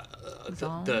the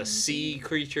Zombies? sea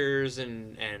creatures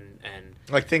and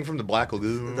Like thing from the Black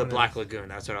Lagoon. the Black Lagoon.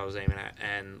 That's what I was aiming at.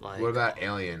 And like What about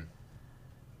alien?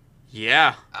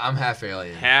 yeah, I'm half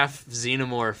alien. half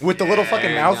xenomorph. With the little fucking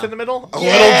There you mouth go. in the middle? A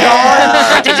Yeah.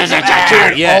 little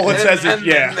John? Yeah. All it says is, and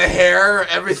yeah. the hair,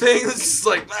 everything. It's just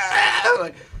like,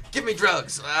 like, give me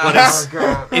drugs. But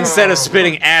Instead of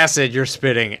spitting acid, you're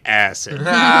spitting acid.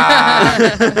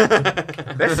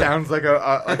 That sounds like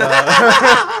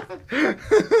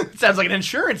sounds like an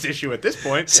insurance issue at this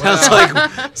point.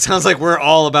 Sounds like we're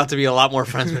all about to be a lot more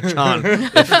friends with John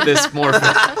if this morph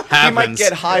happens. He might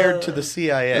get hired to the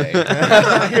CIA.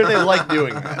 I hear they like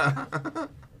doing that.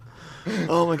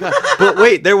 Oh my god! But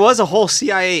wait, there was a whole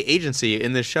CIA agency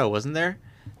in this show, wasn't there?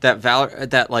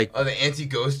 That like Oh, the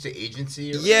anti-ghost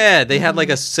agency? Or yeah, they had like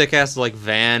a sick ass like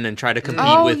van and tried to compete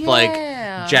Oh, with like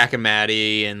yeah. Jack and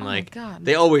Maddie and Oh my like God.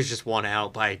 they always just won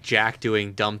out by Jack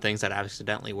doing dumb things that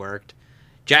accidentally worked.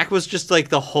 Jack was just like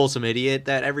the wholesome idiot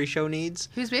that every show needs.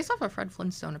 He was based off of Fred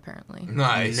Flintstone, apparently.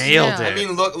 Nice. Nailed Yeah. it. I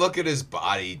mean, look at his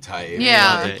body type.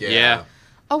 Yeah. Like, Yeah.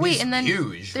 Oh wait, He's and then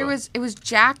huge, it though. was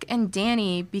Jack and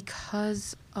Danny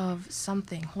because of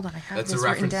something. Hold on, I have That's a this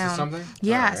written reference to down. something?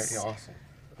 Yes. Alright, awesome.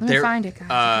 Let me There- find it,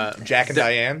 guys. Jack and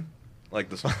Diane? Like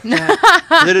the song?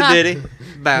 Little ditty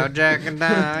about Jack and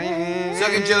Diane.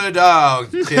 Sucking chiller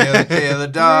dog. Chill the Where did I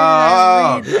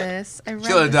dog. read this? I read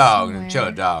Chiller this dog. somewhere.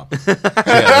 Chiller dog.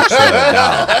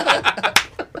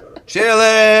 Chiller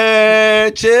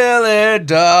dog. Chiller I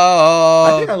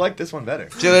dog. think I like this one better.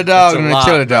 Chiller dog. It's a lot.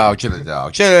 Chiller dog. Chiller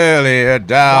dog. Chiller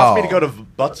dog. Wants me to go to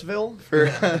Buttsville for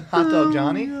Hot Dog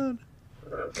Johnny?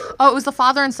 Oh, it was the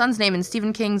father and son's name in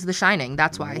Stephen King's The Shining.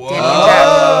 That's why. Danny and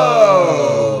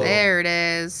Whoa. Jack. There it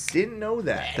is. Didn't know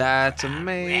that. That's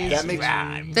amazing. That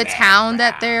makes The town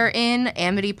that they're in,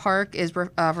 Amity Park, is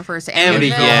refers to Amity,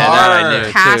 Amityville. yeah, that I knew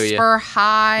too. Casper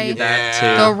High. Yeah, that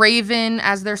Yeah. too. The Raven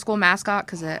as their school mascot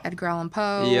because of Edgar Allan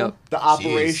Poe. Yep. The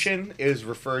operation is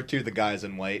referred to the guys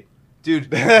in white. Dude,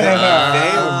 they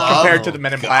love Compared to the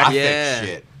Men in Black. gothic Yeah.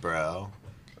 shit, bro.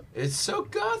 It's so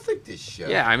gothic, this show.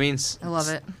 Yeah, I mean, I love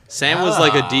it. Sam was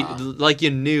like a Ah. like you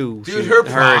knew Dude, she- her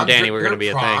and Danny were gonna be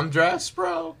a prom thing. dress,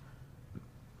 bro.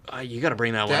 You gotta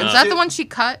bring that one That's up. Is that Dude. the one she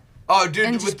cut? Oh, dude,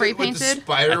 And with spray the, with the painted?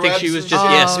 spider I think she webs was and just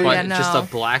shit. yeah, just a no.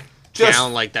 black Just-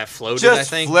 gown like that floated. just I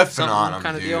think flipping something on him,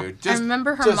 kind of dude. deal. Just, I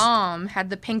remember her just- mom had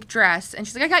the pink dress, and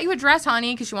she's like, "I got you a dress,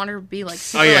 honey," because she wanted her to be like.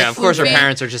 Super, Oh yeah, like, of course her floofy.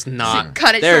 parents are just not. She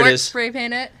cut it there short, it is. spray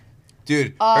paint it.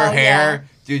 Dude, Oh, her hair, yeah.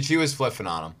 dude, she was flipping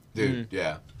on him, dude.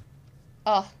 Yeah.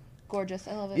 Oh, gorgeous!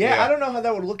 I love it. Yeah, Yeah. I don't know how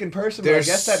that would look in person, but I There's-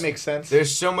 guess that makes sense.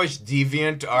 There's so much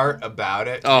deviant art about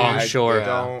it. Oh, dude. I'm sure. Yeah.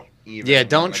 Don't even. Yeah,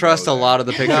 don't wanna trust go a there. lot of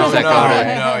the pictures No, that no, go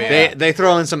to. no, yeah. They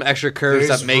throw in some extra curves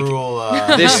There's that make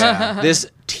this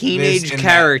this teenage internet-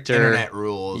 character. internet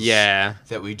rules. Yeah,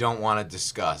 That we don't want to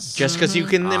discuss. just because you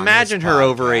can On this imagine her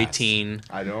over podcast. 18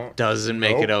 I don't. doesn't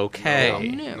make Nope. it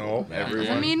okay. No. No,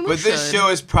 everyone. I mean, we But this should. show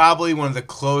is probably one of the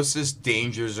closest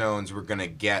danger zones we're gonna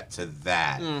get to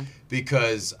that,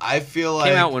 because I feel like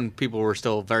Came out when people were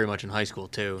still very much in high school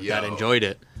too. That Yo. enjoyed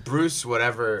it. Bruce,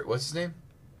 whatever, what's his name?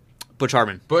 Butch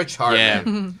Hartman. Butch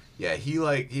Hartman. Yeah. Yeah, he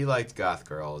liked Goth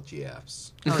Girl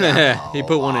GFs. Oh, yeah. He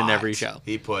put one in lot. every show.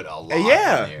 He put a lot.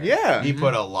 Yeah, in there. yeah. He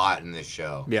put a lot in this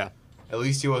show. Yeah. At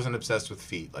least he wasn't obsessed with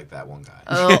feet like that one guy.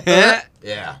 Oh, Yeah.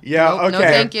 Yeah, nope, okay. no,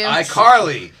 thank you.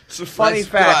 iCarly. It's a funny Let's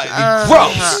fact. go.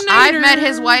 Gross. I've met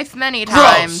his wife many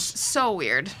times. So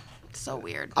weird. So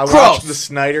weird. I Gross. watched the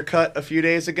Snyder Cut a few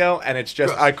days ago, and it's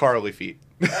just Gross. iCarly feet.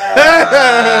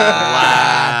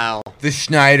 Wow. The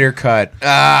Schneider cut.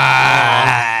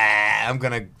 I'm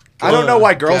gonna. I don't know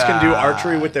why girls can do God.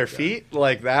 archery with their feet.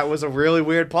 Like, that was a really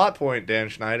weird plot point, Dan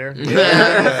Schneider.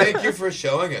 Yeah, thank you for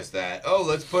showing us that. Oh,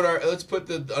 let's put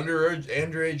the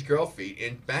underage girl feet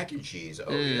in mac and cheese.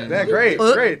 Oh yeah. Yeah, great,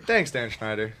 great. Thanks, Dan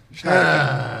Schneider.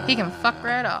 Schneider. He can fuck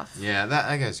right off. Yeah,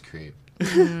 that guy's creep.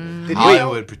 Did you know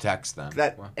Hollywood protects them.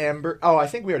 that Ember... Oh, I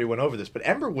think we already went over this, but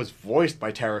Ember was voiced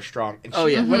by Tara Strong, and she Oh,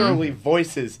 yeah. literally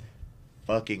voices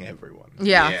fucking everyone.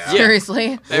 Yeah, Yeah.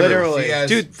 seriously. Literally. She has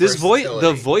Dude, the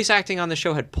versatility. voice acting on the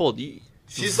show had pulled.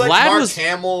 She's like Vlad Mark was-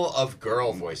 Hamill of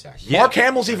girl voice acting. Yeah. Mark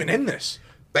Hamill's even in this.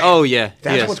 Oh yeah,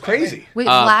 That's yes. what's crazy. Wait,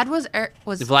 Uh, Vlad was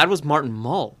Vlad was Martin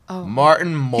Mull.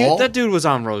 Martin Mull. That dude was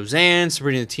on Roseanne,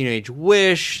 Sabrina the Teenage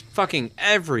Wish, fucking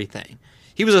everything.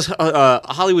 He was a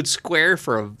Hollywood square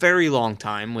for a very long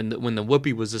time when the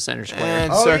Whoopi was the center square.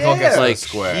 and Oh, circle yeah. gets Like the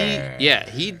square.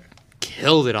 he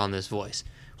killed it on this voice.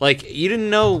 Like you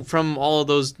didn't know from all of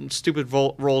those stupid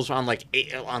roles on like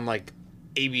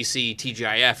ABC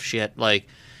TGIF shit. Like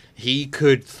he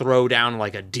could throw down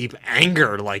like a deep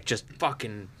anger, like just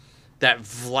fucking that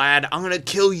Vlad, I'm gonna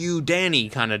kill you, Danny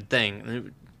kind of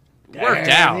thing. It worked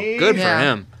out. Danny. Good Yeah. for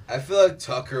him. I feel like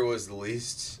Tucker was the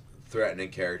least threatening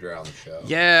character on the show.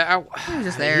 Yeah, He was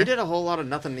just there. He did a whole lot of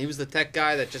nothing. He was the tech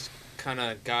guy that just kind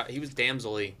of he was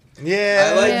damsel-y.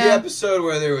 Yeah. I like the Yeah. episode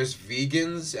where there was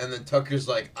vegans, and then Tucker's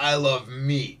like, "I love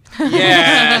meat."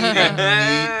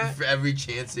 Yeah. Meat for every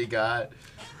chance he got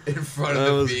in front That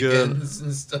of was the good. vegans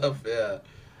and stuff. Yeah.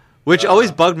 Which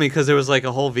always bugged me because there was like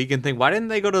a whole vegan thing. Why didn't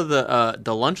they go to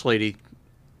the lunch lady?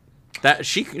 That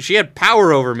she had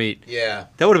power over meat. Yeah.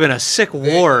 That would have been a sick They,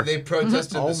 war. they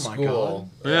protested Oh the my school.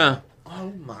 Yeah.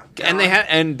 Oh my god.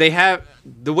 And they have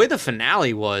the way the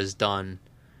finale was done,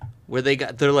 where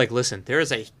they're like, listen, there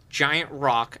is a giant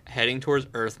rock heading towards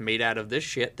Earth made out of this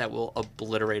shit that will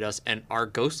obliterate us, and our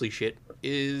ghostly shit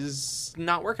is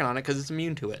not working on it because it's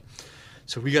immune to it.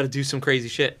 So we got to do some crazy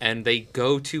shit, and they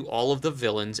go to all of the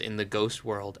villains in the ghost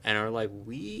world and are like,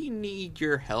 we need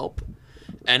your help,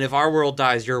 and if our world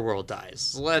dies, your world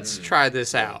dies. Let's try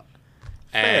this out.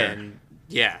 Fair. And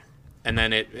yeah, and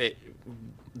then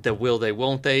the will they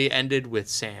won't they ended with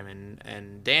Sam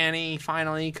and Danny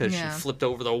finally because Yeah. she flipped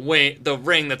over the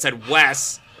ring that said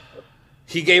Wes.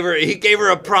 He gave her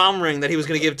a prom ring that he was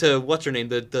gonna give to what's her name,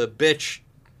 the bitch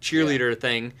cheerleader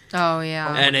thing, Oh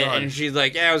yeah. and she's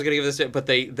like, yeah, I was gonna give this to, but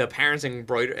the parents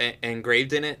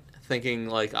engraved in it, thinking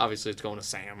like obviously it's going to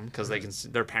Sam because they can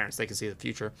their parents, they can see the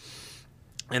future,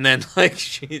 and then like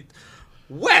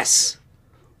Wes,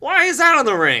 why is that on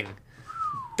the ring?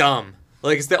 Dumb.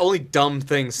 Like, it's the only dumb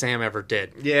thing Sam ever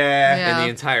did Yeah. Yeah. in the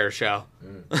entire show.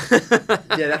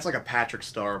 Yeah, that's like a Patrick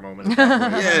Star moment.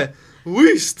 Yeah.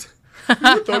 Weast.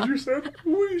 I thought you said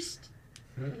waste.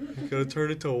 Gonna turn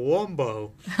into a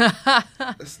wombo.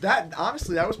 That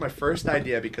honestly, that was my first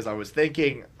idea because I was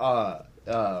thinking,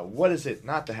 what is it?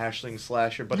 Not the Hashling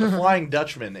Slasher, but the Flying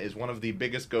Dutchman is one of the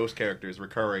biggest ghost characters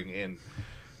recurring in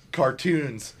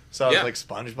cartoons. So I was Yeah. like,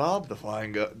 SpongeBob, the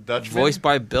Flying Dutchman, Voiced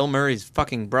by Bill Murray's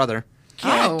fucking brother.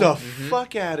 Get Oh. the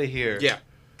fuck out of here! Yeah.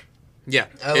 Yeah.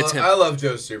 I, It's him. I love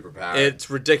Joe's superpower. It's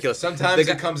ridiculous. Sometimes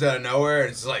The it guy- comes out of nowhere,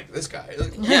 and it's like this guy.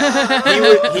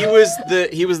 he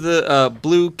was the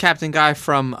blue captain guy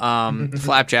from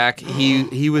Flapjack.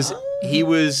 He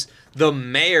was the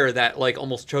mayor that like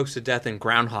almost chokes to death in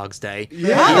Groundhog's Day.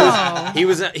 Yeah. He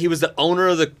was the owner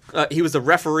of the he was the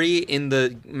referee in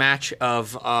the match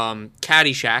of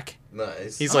Caddyshack.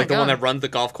 Nice. He's Oh like my the one God. that runs the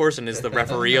golf course and is the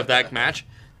referee of that match.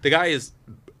 The guy is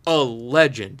a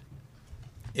legend.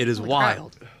 It is Holy crap.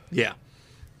 wild. Yeah.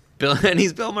 And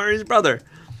he's Bill Murray's brother.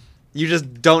 You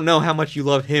just don't know how much you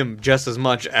love him just as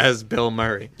much as Bill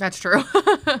Murray. That's true.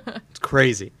 It's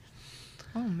crazy.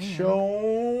 Oh man.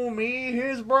 Show me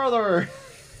his brother.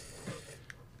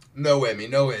 No Emmy,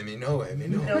 no Emmy, no Emmy,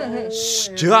 no Emmy.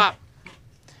 Stop.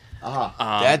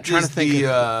 Aha. That trying is to think.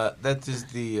 that is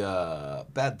the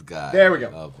bad guy. There we go.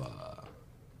 Of,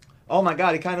 Oh my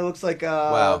god, he kind of looks like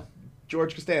Wow.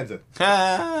 George Costanza.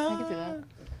 I can see that.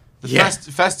 The Yeah.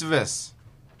 Festivus.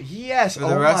 Yes. For the Oh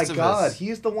my rest of god, us.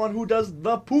 he's the one who does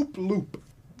the poop loop.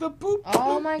 The poop.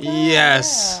 Oh my god.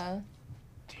 Yes. yeah.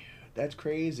 That's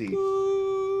crazy.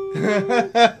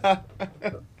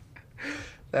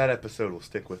 That episode will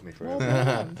stick with me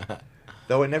forever.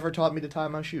 Though it never taught me to tie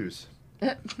my shoes.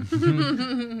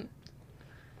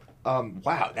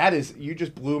 Wow, you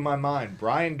just blew my mind.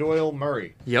 Brian Doyle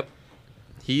Murray. Yep.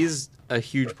 He's a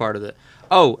huge part of it.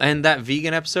 Oh, and that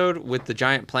vegan episode with the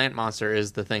giant plant monster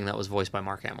is the thing that was voiced by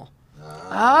Mark Hamill.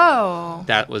 Oh.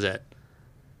 That was it.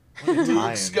 Luke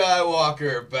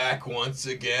Skywalker back once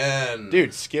again.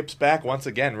 Dude, Skip's back once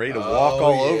again, ready to walk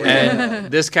all over.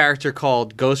 And this character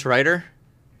called Ghost Rider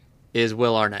is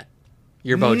Will Arnett.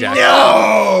 Your BoJack.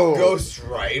 No! Ghost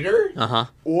Rider? Uh-huh.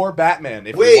 Or Batman,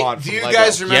 if you Wait, want. do from you Lego.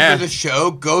 guys remember Yeah. the show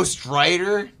Ghost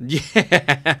Rider?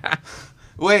 Yeah.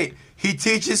 Wait, he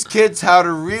teaches kids how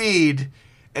to read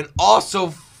and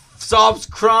also solves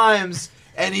crimes,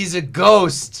 and he's a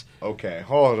ghost. Okay,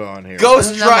 hold on here.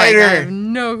 Ghost I'm like, I have Rider!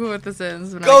 no clue what this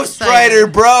is. but I'm Ghost excited. Rider,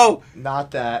 bro!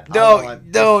 Not that. I No, want-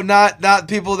 no, not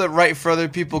people that write for other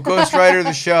people. Ghost Rider,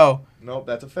 the show. Nope,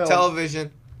 that's a film.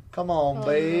 Television. Come on,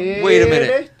 baby. Wait a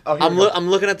minute. Oh, here I'm, we go. I'm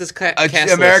looking at this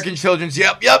cast American Children's.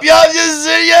 Yep. Yeah,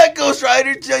 Ghost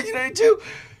Rider 1992.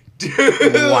 Dude.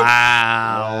 list.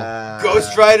 Wow.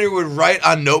 Ghost Rider would write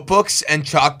on notebooks and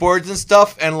chalkboards and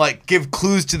stuff and like give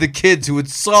clues to the kids who would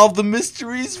solve the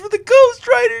mysteries for the Ghost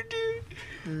Rider, dude.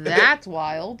 That's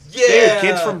wild. Yeah. Dude,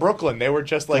 kids from Brooklyn, they were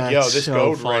just like, That's yo, this so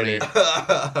Ghost funny.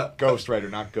 Rider. Ghost Rider,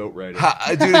 not Goat Rider.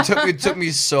 Dude, it took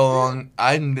me so long.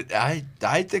 I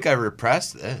think I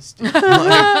repressed this. Dude. Like,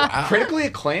 wow. Critically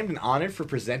acclaimed and honored for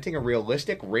presenting a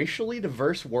realistic, racially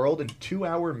diverse world in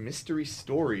 2-hour mystery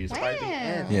stories by the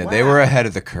end. Yeah, Wow. they were ahead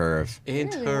of the curve.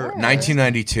 Inter.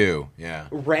 1992. Yeah.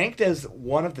 Ranked as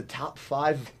one of the top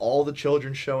 5 of all the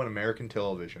children's show in American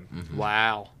television.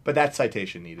 Wow. But that's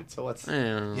citation needed, so let's...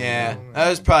 Yeah, that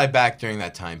was probably back during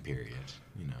that time period.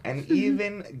 You know. And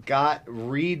even got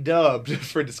redubbed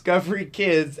for Discovery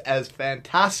Kids as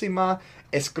Fantasima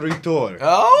Escritor.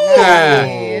 Oh,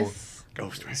 Nice.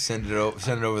 Ghost Rider. send it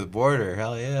over the border.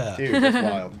 Hell yeah. Dude, that's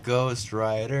wild. Ghost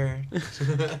Rider.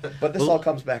 But this all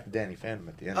comes back to Danny Phantom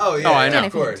at the end. Oh yeah, Oh, I know.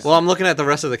 of course. Well, I'm looking at the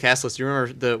rest of the cast list. You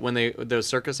remember when the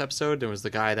circus episode? There was the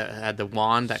guy that had the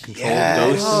wand that controlled Yes.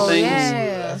 ghosts Oh, and things.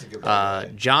 yeah. That's a good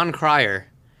one. John Cryer,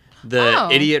 the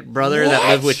Oh. idiot brother that What?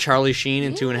 lived with Charlie Sheen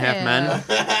in Two and a Half Yeah. Men.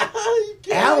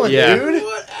 Alan, Yeah.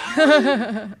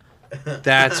 dude.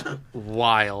 That's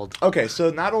wild. Okay, so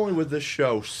not only was this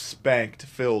show spanked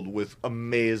filled with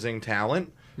amazing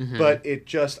talent, but it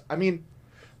just, I mean,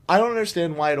 I don't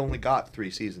understand why it only got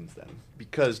 3 seasons then.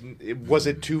 Because was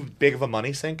it too big of a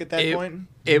money sink at that point?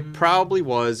 It probably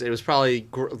was. It was probably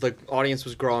the audience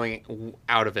was growing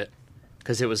out of it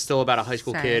because it was still about a high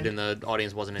school Sad. kid and the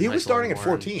audience wasn't in He high was school starting at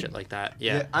anymore and 14. shit like that.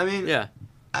 Yeah. I mean, Yeah.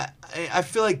 I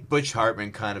feel like Butch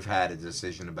Hartman kind of had a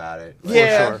decision about it.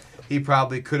 Yeah. sure. He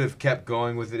probably could have kept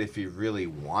going with it if he really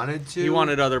wanted to. He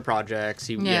wanted other projects.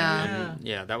 Yeah.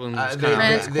 That one was They, kind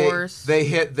Trans of course. they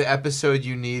hit the episode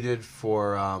you needed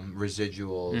for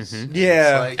residuals. Mhm.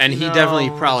 Yeah. It's like, and you he know, definitely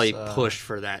probably it's, pushed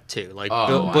for that too. Like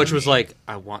Oh, Butch I was mean- like,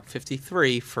 I want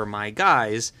 53 for my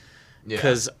guys yeah.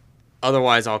 because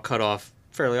otherwise I'll cut off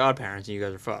Fairly Odd Parents and you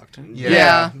guys are fucked.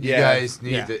 Yeah. You guys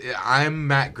need Yeah. I'm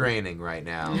Matt Groening right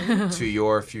now to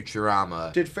your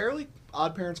Futurama. Did Fairly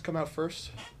Odd Parents come out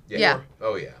first? Yeah.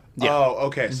 Oh yeah. Yeah. Oh,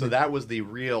 okay. So that was the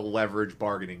real leverage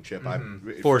bargaining chip.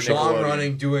 For sure. Long Nickelodeon.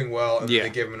 running, doing well, and Yeah. then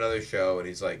they give him another show, and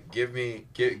he's like, "Give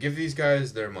these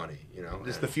guys their money," you know.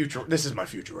 This is the future. This is my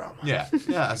Futurama. Yeah,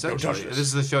 yeah. Essentially, touch this this.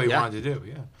 is the show you Yeah. wanted to do.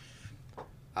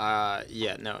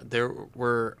 Yeah. No, there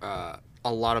were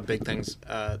a lot of big things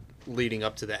leading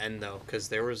up to the end though, because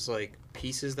there was like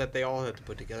pieces that they all had to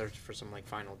put together for some like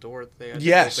final door that they had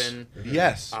Yes. to open.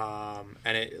 Yes.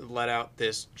 And it let out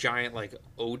this giant like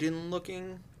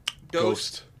Odin-looking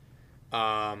Ghost.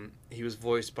 ghost. He was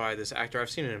voiced by this actor. I've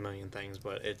seen it in a million things,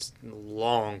 but it's a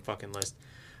long fucking list.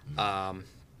 I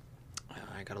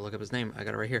gotta look up his name. I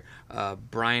got it right here.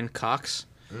 Brian Cox.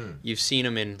 You've seen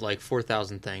him in like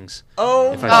 4,000 things.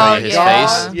 Oh, If I show you my his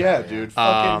God. face. Yeah, dude.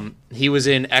 Fucking He was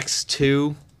in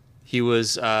X2. He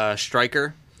was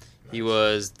Stryker. He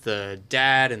was the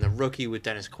dad in The Rookie with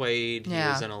Dennis Quaid.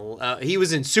 Yeah. He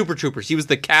was in Super Troopers. He was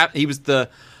the He was the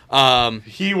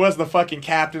he was the fucking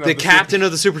captain of the the captain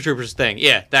of the Super Troopers thing.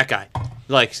 Yeah, that guy.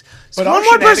 Like, But one our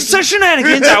more person says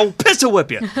shenanigans- shenanigans, I'll pistol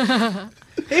whip you.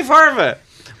 Hey, Farva,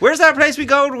 where's that place we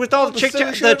go with all the the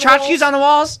tchotchkes on the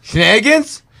walls?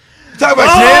 Shenanigans. You're talking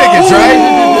about shenanigans,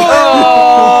 right?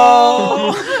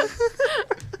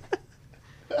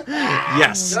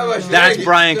 Yes, that's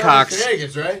Brian Cox.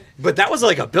 Shenanigans, right? But that was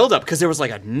like a build-up because there was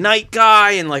like a night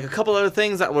guy and like a couple other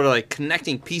things that were like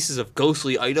connecting pieces of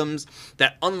ghostly items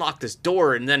that unlocked this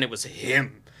door, and then it was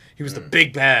him. he was the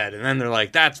big bad. And then they're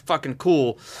like, that's fucking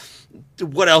cool.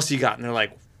 What else you got? And they're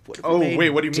like, what if we made wait,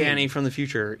 what do you mean? Danny from the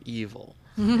future evil?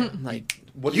 Like,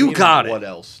 What do you mean, got it. What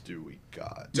else do we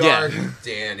got? Dark Yeah.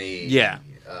 Danny. Yeah.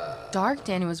 Dark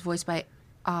Danny was voiced by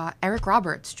Eric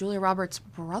Roberts, Julia Roberts'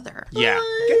 brother. Yeah.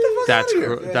 Get the fuck out of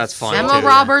here. That's funny. Emma too.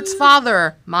 Roberts'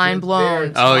 father. Mind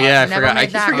blown. Oh, yeah, I Never forgot. I made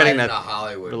keep that forgetting Right that. in a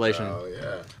Hollywood relation. Bro,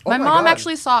 yeah. My my mom God.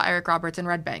 actually saw Eric Roberts in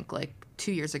Red Bank like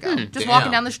 2 years ago. Just Damn.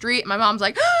 walking down the street, and my mom's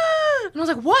like, and I was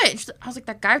like, what? I was like,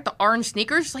 that guy with the orange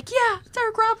sneakers? She's like, yeah, it's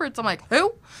Eric Roberts. I'm like,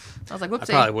 who? I was like, I whoopsie.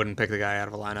 probably wouldn't pick the guy out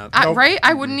of a lineup. Nope. Right?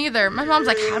 I wouldn't either. My mom's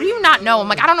like, how do you not know? I'm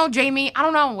like, I don't know, Jamie. I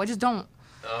don't know. I just don't.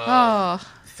 Oh.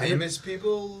 Famous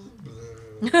people.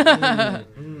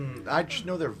 I just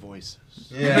know their voices.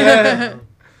 Yeah.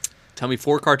 Tell me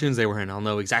 4 cartoons they were in. I'll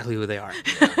know exactly who they are.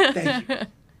 Thank you.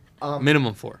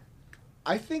 Minimum 4.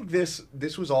 I think this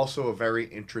was also a very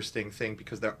interesting thing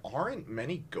because there aren't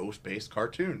many ghost-based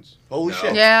cartoons. Holy No.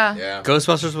 shit! Yeah. Yeah.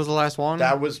 Ghostbusters was the last one.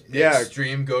 That was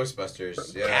Extreme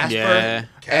Ghostbusters. Yeah. Casper. Yeah.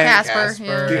 Casper,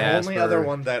 yeah. The Casper. only other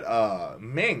one that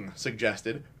Ming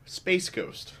suggested, Space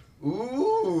Ghost.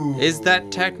 Ooh. Is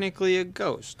that technically a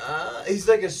ghost? He's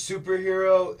like a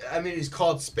superhero. I mean, he's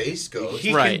called Space Ghost.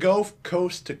 He Right. can go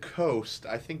coast to coast.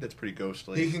 I think that's pretty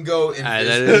ghostly. He can go that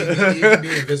invisible. He can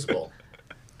be invisible.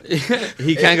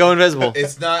 He can't go invisible.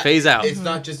 It's not Phase out. It's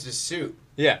not just his suit.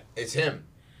 Yeah. It's him.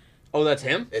 Oh, that's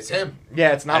him? It's him.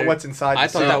 Yeah, it's not I- what's inside. I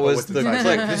the thought suit, that but was what's the inside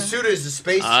click. The suit is the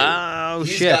space suit. Oh,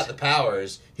 He's shit. got the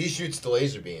powers. He shoots the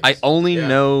laser beams. I only Yeah.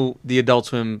 know the Adult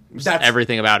Swim That's-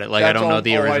 everything about it. Like I That's don't know all-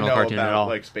 the all I original know cartoon about, at all.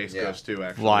 Like Space Yeah. Ghost too.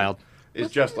 Actually, Wild.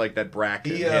 It's just like that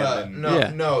bracket. He him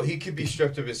and, no, Yeah. he could be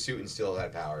stripped of his suit and still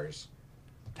have powers.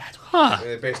 Huh. I mean,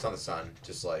 they're based on the sun,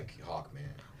 just like Hawkman.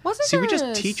 Wasn't See, we there just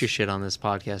a teach you shit on this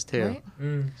podcast too.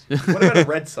 Right? What about a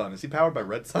Red Sun? Is he powered by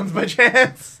Red Suns by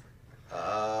chance?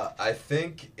 I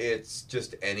think it's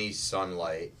just any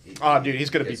sunlight. Oh, dude, he's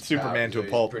gonna be It's Superman to a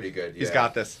he's pulp. Pretty good. He's yeah.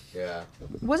 got this. Yeah.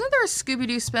 Wasn't there a Scooby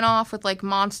Doo spinoff with like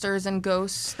monsters and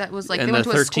ghosts that was like And they the went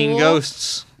to a 13 school?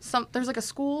 Ghosts. There's like a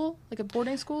school, like a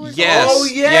boarding school. Or Yes. Oh,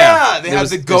 yeah! They It have was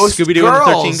the ghost Scooby Doo and the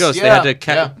 13 girls. Ghosts. Yeah. They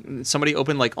had to somebody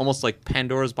opened like almost like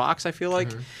Pandora's box. I feel like,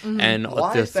 and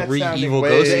Why the is that 3 sounding evil way-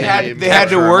 ghosts. They They had had- they had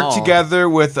to capture 'em work all. together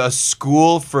with a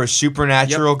school for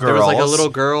supernatural Yep. girls. There was like a little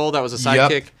girl that was a sidekick.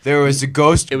 Yep. There was a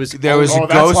ghost. It was- there was oh, a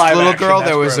that's ghost live little action, girl. that's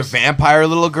There was a gross. vampire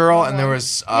little girl, and there was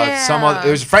some other.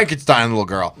 There was a Frankenstein little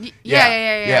girl.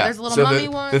 Yeah. There's a little So mummy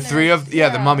the, one. The three there's-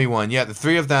 of the mummy one. Yeah, the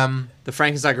 3 of them. The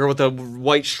Frankenstein girl with the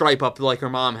white stripe up like her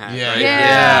mom had. Yeah, right?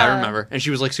 yeah. I remember. And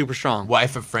she was like super strong.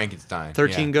 Wife of Frankenstein.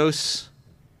 13 Ghosts.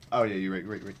 Oh yeah, you're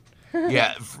right.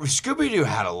 Yeah, Scooby Doo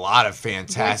had a lot of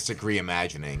fantastic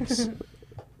reimaginings.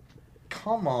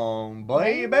 Come on,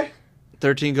 baby.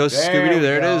 13 Ghosts of There Scooby Doo. we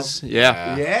There go. it is.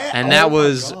 Yeah. Yeah. And oh that my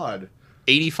was- God.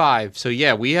 85. So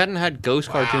yeah, we hadn't had ghost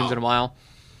Wow. cartoons in a while.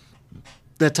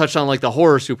 That touched on like the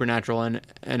horror supernatural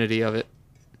entity of it.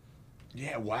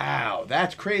 Yeah, wow,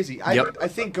 that's crazy. Yep. I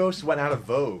think Ghost went out of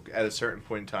vogue at a certain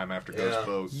point in time after Ghost Yeah.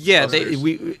 Vogue. Yeah,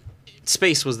 Busters.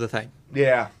 space was the thing.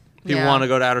 Yeah, People Yeah. want to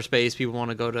go to outer space. People want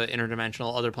to go to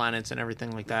interdimensional other planets and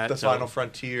everything like that. the So, Final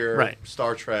Frontier, Right.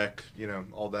 Star Trek,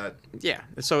 all that. Yeah,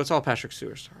 so it's all Patrick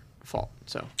Stewart's fault.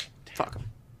 So fuck him.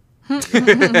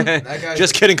 That guy's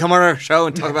Just kidding. Come on our show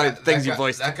and talk about that things you guy-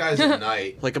 voiced, That guy's a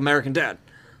knight. like American Dad.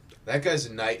 That guy's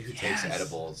a knight who takes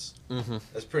edibles. Mm-hmm.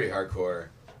 That's pretty hardcore.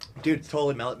 Dude, it's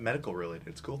totally medical related.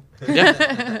 It's cool.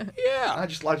 Yeah, yeah. I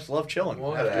just love chilling.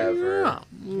 Whatever. Yeah.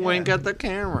 Wink at the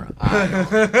camera. I'm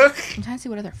trying to see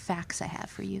what other facts I have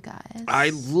for you guys.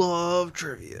 I love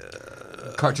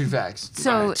trivia. Cartoon facts.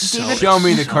 So David Show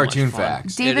me the so cartoon much fun.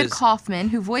 facts. It David is- Kaufman,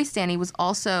 who voiced Danny, was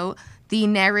also the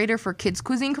narrator for kids'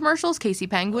 cuisine commercials. Casey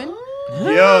Penguin.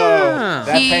 Yo,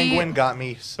 that He- penguin got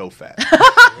me so fat.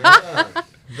 Yeah.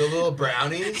 The little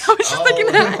brownies. I was just thinking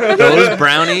that. Those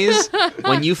brownies,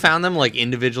 when you found them like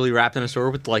individually wrapped in a store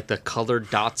with like the colored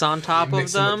dots on top of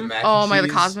Mix them with the them. mac Oh and my, the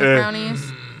cheese. cosmic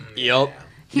brownies. Yep.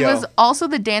 He Yo. was also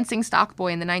the dancing stock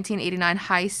boy in the 1989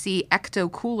 High C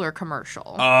Ecto Cooler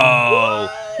commercial. Oh.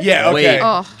 Yeah, okay. Wait,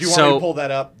 Oh. Do you want me so- to pull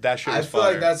that up? That shit I was feel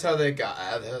fire. like that's how they got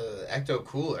Ecto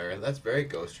Cooler. That's very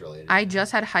ghost related. I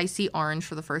just had High C Orange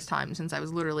for the first time since I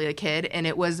was literally a kid, and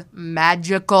it was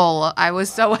magical. I was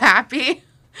so happy.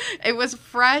 It was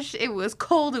fresh. It was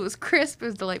cold. It was crisp. It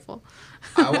was delightful.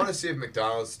 I want to see if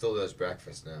McDonald's still does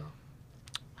breakfast now.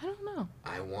 I don't know.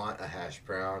 I want a hash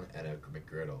brown and a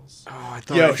McGriddles. Oh, I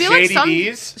thought. Yo, feel like Shady some-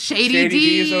 D's. Shady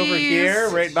D's over D's. here,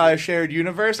 right by a shared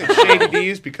universe. It's Shady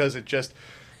D's because it just,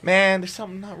 man, there's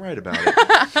something not right about it.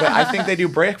 But I think they do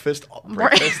breakfast.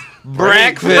 Breakfast.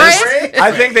 Breakfast. Break-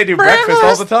 I think they do breakfast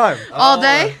all the time. All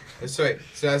day? So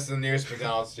that's the nearest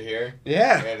McDonald's to here?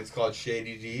 Yeah. And it's called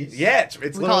Shady D's? Yeah, it's We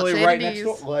call it literally right Shady next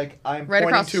door. D's. Like, I'm Right pointing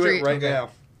across the to it street. right Okay. now.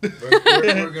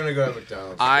 We're going to go to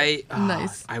McDonald's.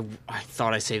 Nice. I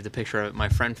thought I saved a picture of it. My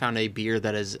friend found a beer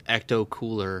that is Ecto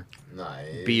Cooler.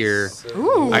 Nice. Beer.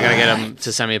 Ooh. I gotta get him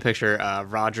to send me a picture.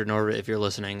 Roger Norbert, if you're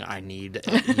listening, I need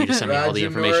you to send me all the Roger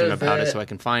information about it Norbert. so I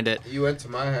can find it. You went to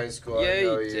my high school. Yeah, I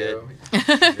know you you.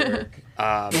 Jerk.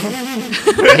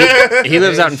 He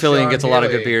lives out in Philly and Sean gets a lot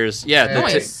of good Healy. beers. Yeah,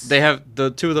 Nice. they have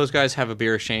the two of those guys have a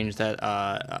beer exchange that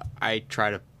I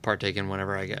try to partake in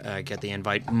whenever I get the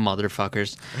invite,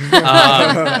 motherfuckers.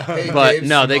 Hey, But Dave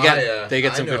no, they Samaya,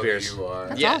 get I some know good who beers. You are.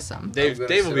 That's Yeah, awesome. Dave I'm gonna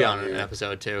Dave will sit be on on an here.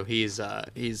 episode too. He's a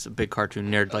big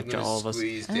cartoon nerd like I'm to gonna all of us.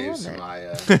 squeeze I Dave love it.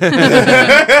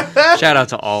 Samaya. Shout out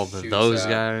to all of Shoots those out.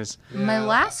 guys. My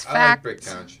last I fact- like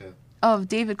Bricktown shit. Of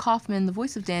David Kaufman, the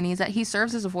voice of Danny, is that he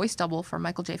serves as a voice double for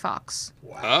Michael J. Fox.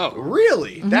 Oh.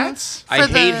 Really? That's... I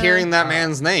For hate the- hearing that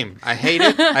man's name. I hate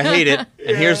it. I hate it.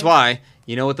 And here's why.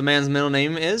 You know what the man's middle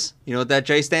name is? You know what that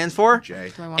J stands for?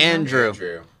 Jay. Do I want to know?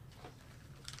 Andrew.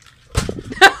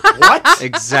 What?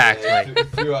 Exactly. He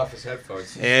threw off his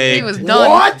headphones. He was done.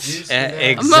 What? Did you see that? I'm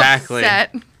Exactly.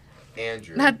 upset.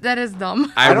 Andrew. That is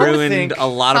dumb. I don't ruined think- a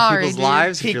lot of Sorry, people's dude.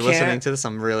 lives. If He you're listening can't to this,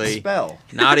 I'm really Spell.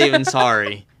 not even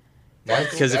sorry.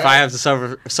 Because if I have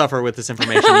to suffer with this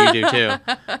information, you do too.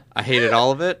 I hated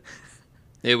all of it.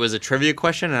 It was a trivia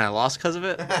question, and I lost because of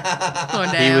it. Oh,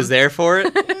 He damn. was there for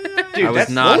it. Dude, I was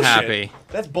that's not bullshit. happy.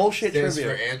 That's bullshit Stands for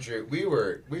trivia. Andrew. We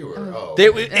were. Oh. They,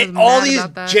 was all mad these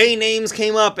about that. J names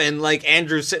came up, and like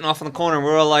Andrew's sitting off in the corner, and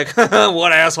we're all like,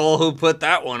 "What asshole who put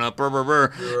that one up?" Brr, brr,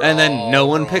 brr. You're And then no all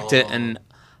one picked it, wrong. and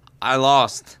I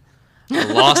lost. I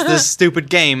lost this stupid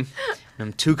game. And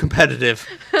I'm too competitive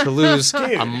to lose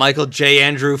a Michael J.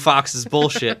 Andrew Fox's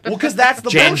bullshit. Well, because that's the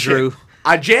Jandrew.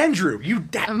 bullshit.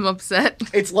 Jandrew. I'm upset.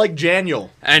 It's like Janiel.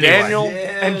 Anyway. Daniel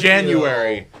and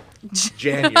January.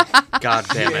 Janiel. God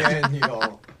damn it.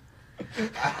 Daniel.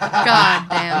 God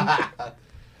damn.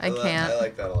 I can't. I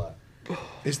like that a lot.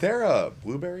 Is there a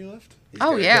blueberry left? He's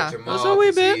Oh, gonna yeah. get your There's mom a wee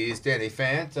to bit. seize Danny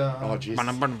Phantom. Oh,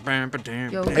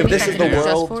 jeez. Yo, If this is the Danny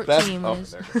Phantom world's just best... 14 Oh,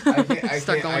 is- there.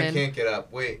 Start going in. can't get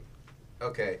up. Wait.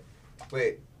 Okay.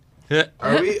 Wait. Yeah.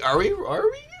 Are we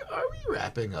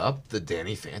wrapping up the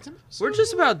Danny Phantom? We're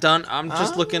just about done. I'm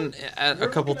just looking at a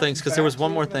couple things because there was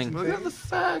one more thing. Look at the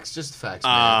facts. Just the facts,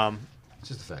 man.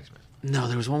 Just the facts, man. No,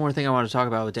 there was one more thing I wanted to talk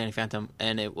about with Danny Phantom,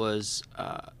 and it was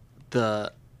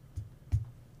the.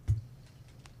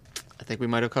 I think we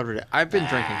might have covered it. I've been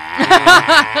drinking.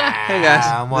 Hey guys,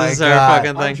 Oh my this is our God.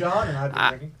 fucking thing. John and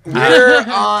I've been drinking. We're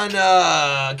on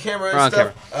camera and We're on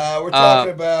stuff. We're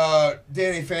talking about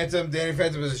Danny Phantom. Danny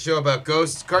Phantom is a show about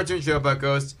ghosts, cartoon show about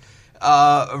ghosts.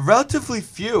 Relatively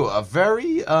few. A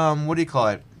very what do you call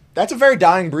it? That's a very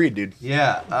dying breed, dude.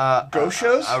 Yeah. Ghost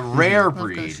shows? A rare Love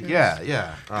breed. ghost shows.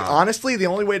 Yeah. Honestly, the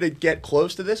only way to get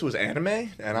close to this was anime,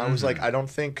 and I was like, I don't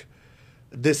think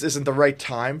this isn't the right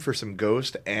time for some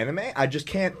ghost anime. I just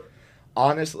can't.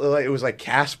 Honestly, like, it was like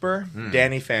Casper,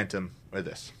 Danny Phantom, or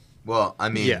this. Well, I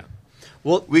mean, Yeah.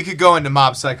 Well, we could go into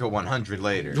Mob Psycho 100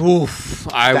 later. oof,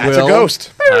 I That's will. a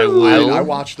ghost. I will. I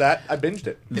watched that. I binged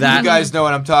it. If That you guys know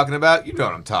what I'm talking about, you know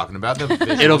what I'm talking about. The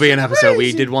visuals it'll be an are episode. We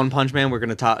crazy. did One Punch Man. We're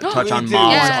gonna touch We on did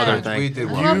Mom's Yeah. other We thing. did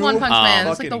I one. love One Punch Man.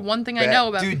 It's like the fucking one thing I bet. know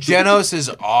about. Dude, Genos is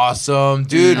awesome.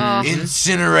 Dude, Oh.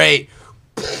 incinerate.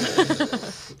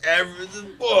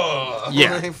 Everything. Whoa.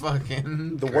 Yeah. Like,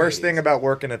 fucking The worst thing about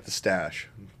working at the stash,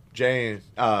 Jay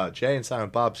and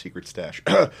Silent Bob's secret stash,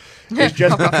 is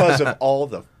just because of all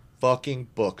the fucking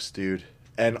books, dude,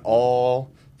 and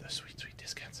all the sweet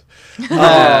discounts. Dude,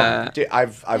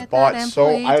 I've Get bought that so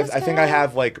employee I think I discount.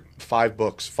 have like 5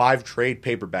 books, 5 trade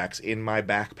paperbacks in my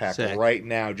backpack Sick. right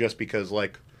now, just because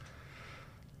like,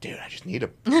 dude, I just need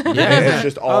them. Yeah. It's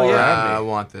just all yeah. around I me.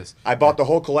 want this. I bought the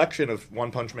whole collection of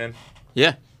One Punch Man.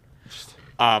 Yeah.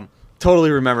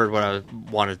 Totally remembered what I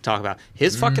wanted to talk about.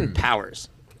 His fucking powers.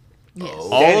 Yes.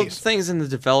 Oh. All of the Danny's. things in the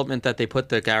development that they put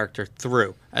the character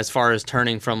through, as far as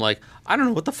turning from like I don't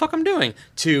know what the fuck I'm doing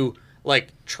to like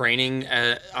training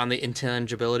on the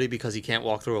intangibility because he can't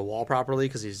walk through a wall properly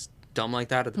because he's dumb like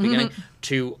that at the beginning,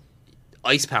 to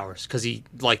ice powers because he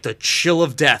like the chill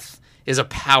of death is a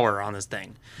power on this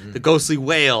thing. The ghostly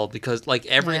wail because like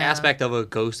every Yeah. aspect of a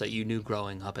ghost that you knew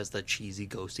growing up as the cheesy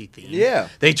ghosty theme. Yeah.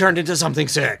 They turned into something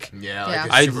sick. Yeah, Yeah. like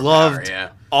a I superpower, loved Yeah.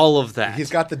 all of that. He's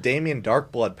got the Damien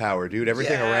Darkblood power, dude.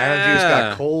 Everything Yeah. around you's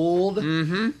got cold.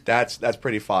 Mm-hmm. That's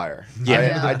pretty fire.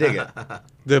 Yeah. I dig it.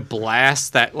 The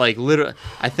blast that like literally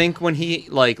I think when he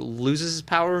like loses his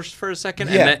powers for a second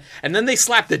Yeah. and then they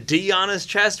slap the D on his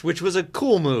chest, which was a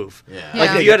cool move. Yeah. Like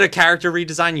Yeah. if you had a character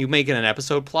redesign, you make it an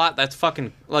episode plot, that's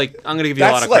fucking like I'm gonna give you a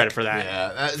That's lot of slick. credit for that.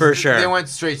 Yeah, For sure. They went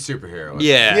straight superhero.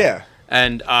 Yeah. Yeah.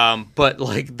 And but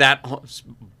like that,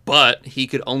 but he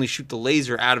could only shoot the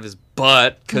laser out of his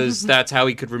butt because that's how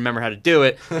he could remember how to do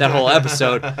it. That whole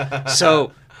episode.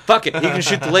 So fuck it, he can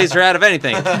shoot the laser out of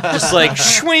anything. Just like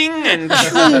swing and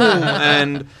shoo,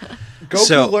 and Goku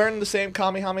So- learned the same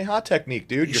Kamehameha technique,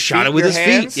 dude. Your shot feet, it with your his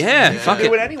hands, feet. Yeah, you fuck can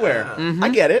do it. it anywhere. I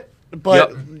get it,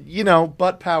 but you know,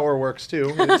 butt power works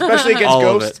too, especially against All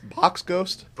of ghosts. Box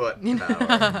ghost. But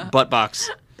power. Butt box.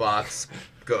 Box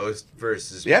Ghost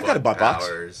versus Yeah, I've got a butt box.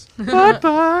 powers. Butt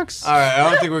box. All right, I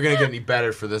don't think we're gonna get any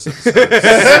better for this episode.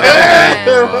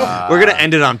 We're gonna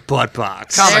end it on butt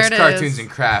box. Comics, There it cartoons, is. and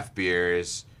craft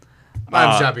beers.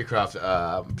 I'm John B. Croft.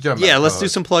 Yeah, let's do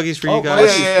some pluggies for you Oh,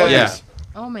 guys. yeah.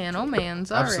 Oh man, oh man.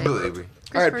 All right. Absolutely.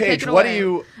 All right, Christopher, Paige, take it what do away.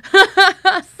 you?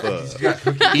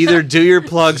 Either do your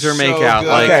plugs or make So out. good.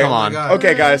 Like, Okay. come Oh my on. God.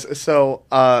 Okay, guys. So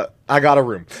I got a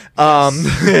room.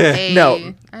 Hey,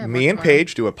 No, I have me work and tomorrow.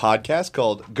 Paige do a podcast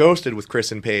called Ghosted with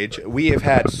Chris and Paige. We have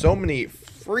had so many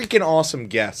freaking awesome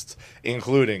guests,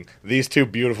 including these two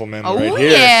beautiful men Oh right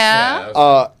here. yeah.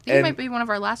 Uh, These and might be one of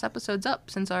our last episodes up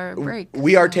since our break.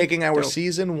 we are so- taking our Dope.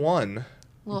 season 1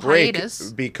 Little break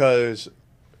hiatus. because,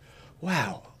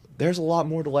 wow, there's a lot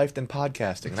more to life than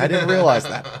podcasting. I didn't realize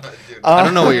that. I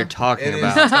don't know what you're talking It is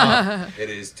about. tough. It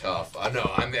is tough. I know.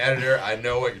 I'm the editor. I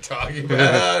know what you're talking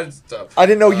about. It's tough. I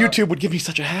didn't know YouTube would give me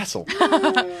such a hassle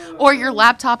Or your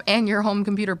laptop and your home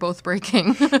computer both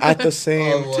breaking. at the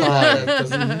same Oh, time.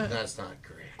 that's not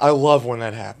great. I love when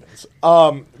that happens.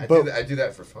 I But do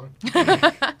that for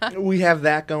fun. we have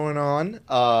that going on.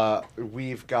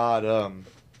 We've got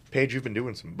Paige. You've been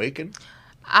doing some bacon.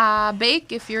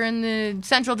 Bake if you're in the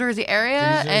Central Jersey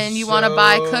area These are and you want to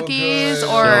buy so cookies, good.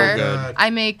 or So good.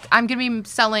 I'm gonna be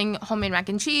selling homemade mac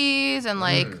and cheese and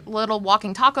like little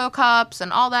walking taco cups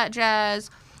and all that jazz.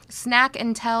 Snack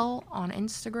and Tell on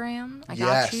Instagram. I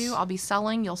got Yes. you. I'll be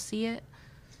selling. You'll see it.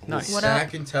 Nice. What Snack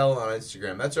up? and Tell on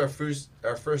Instagram. That's our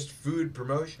first food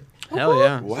promotion. Hell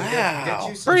yeah. Wow.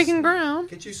 you some, Breaking ground.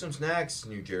 Get you some snacks,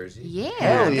 New Jersey. Yeah.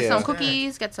 Hell Get yeah. some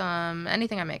cookies. Get some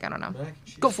anything I make. I don't know. Mac and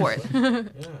cheese. Go for it.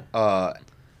 Yeah.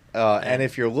 And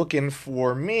if you're looking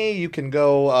for me, you can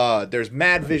go. There's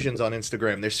Mad Visions on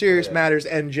Instagram. There's Serious Matters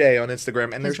NJ on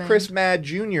Instagram, and there's His Chris Mad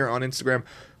Jr. on Instagram.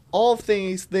 All of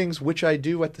these things which I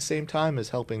do at the same time as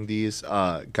helping these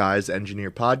guys engineer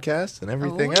podcasts and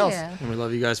everything Oh, else. yeah. And we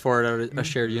love you guys for it. A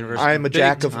shared universe. I am a Big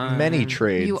jack of time. many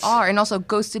trades. You are, and also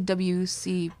Ghosted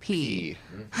WCP.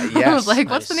 Yes. I was like,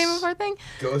 what's the Nice. name of our thing?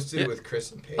 Ghosted Yeah. with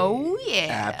Chris and Paige. Oh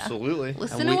yeah. Absolutely.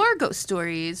 Listen And to we- our ghost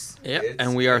stories. Yep. It's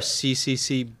And we are good.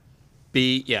 CCCB.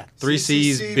 Yeah. 3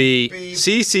 C's B.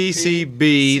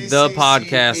 CCCB, the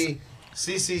podcast.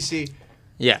 CCC.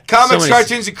 Yeah. Comics, so many-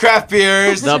 cartoons, and craft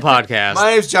beers. The podcast.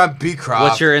 My name's John B. Croft.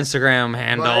 What's your Instagram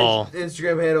handle? My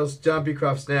Instagram handle's John B.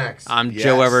 Croft Snacks. I'm Yes.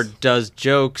 Joe Ever Does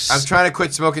Jokes. I'm trying to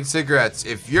quit smoking cigarettes.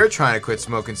 If you're trying to quit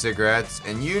smoking cigarettes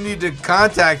and you need to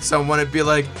contact someone and be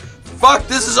like, fuck,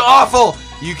 this is awful,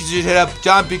 you can just hit up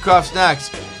John B. Croft Snacks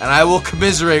and I will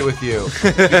commiserate with you.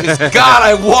 Because, God,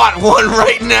 I want one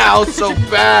right now so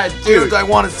bad. Dude, I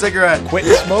want a cigarette.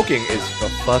 Quitting smoking is the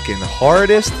fucking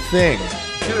hardest thing.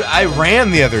 Dude, I ran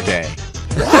the other day.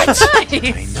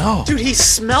 Nice. No. Dude, he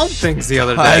smelled things the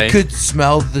other day. I could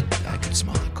smell the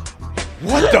coffee.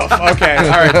 What the Okay, all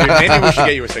right, dude. Maybe we should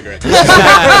get you a cigarette.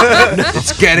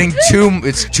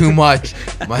 It's too much.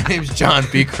 My name's John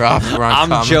B. Croft. We're on I'm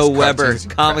Comics, Joe Weber. Cartoons,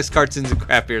 and Comics, cartoons, and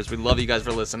craft beers. We love you guys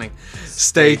for listening.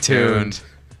 Stay tuned.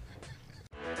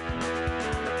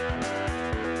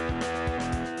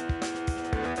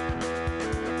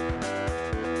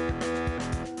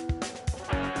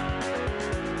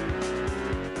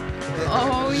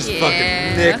 Oh Just yeah.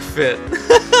 fucking Nick fit.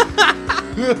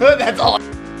 That's all.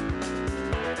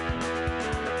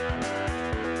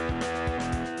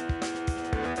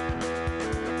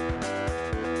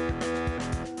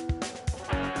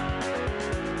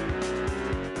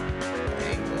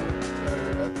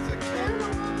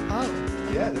 Oh.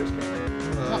 Yeah, there's.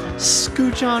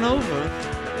 Scooch on over.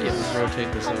 Yeah, let's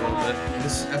rotate this a little bit.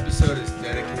 This episode is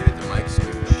dedicated to Mike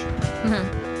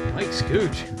Scooch. Mike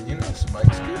Scooch. You know some Mike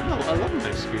Scooch? No, I love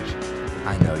Mike Scooch.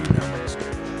 I know you know Mike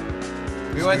Scooch.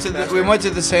 We went to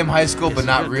the same high school, but Yes,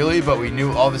 not you did. really. But we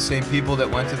knew all the same people that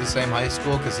went to the same high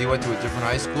school because he went to a different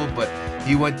high school. But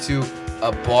he went to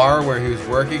a bar where he was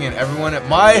working, and everyone at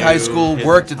my high school his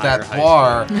worked at that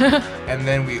entire high bar. And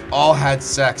then we all had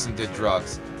sex and did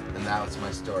drugs, and that was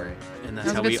my story. And that's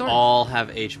That's a how good we story. all have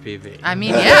HPV. I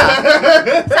mean,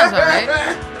 yeah. Sounds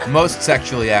alright. Most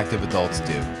sexually active adults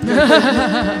do. To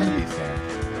be fair.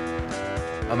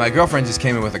 My girlfriend just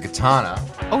came in with a katana.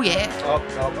 Oh yeah. Oh,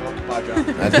 bye, John.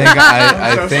 I think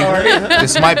I So think sorry.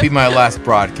 this might be my last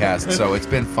broadcast, so it's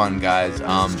been fun, guys.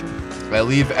 I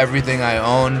leave everything I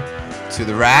own to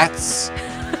the rats.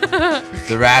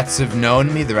 The rats have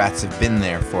known me. The rats have been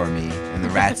there for me, and the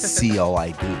rats see all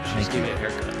I do. Thank you. Give me a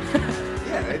haircut.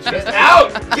 Yeah, it's just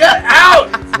out! Get out!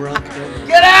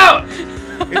 Get out!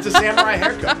 It's a samurai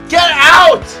haircut. Get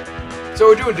out! So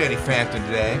we're doing Danny Phantom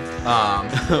today.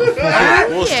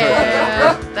 We'll start.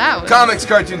 Yeah. That was. Comics,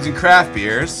 cartoons, and craft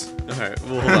beers. All right,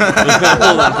 well,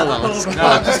 hold on. Let's No,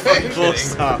 I'm just fucking Full kidding.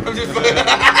 stop. I'm just fucking.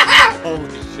 Holy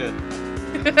shit.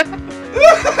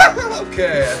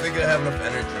 Okay, I think I have enough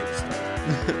energy to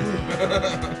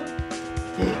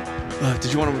start.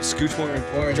 Did you want to scooch more and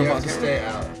Lauren, jump you on have to camera? stay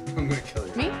out. I'm gonna kill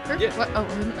you. Me? Her? Yeah. What? Oh.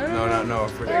 No.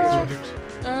 For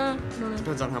No.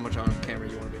 Depends on how much on camera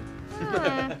you want to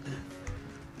be.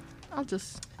 I'll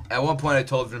just At one point, I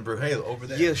told Vin Brew, hey, over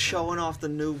there. You're showing off the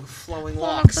new flowing pull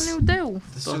off locks. the new do.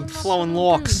 The flowing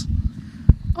locks.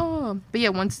 Oh, but yeah,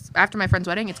 once after my friend's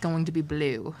wedding, it's going to be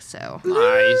blue. So Nice.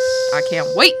 I can't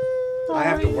wait. I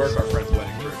have to work our friend's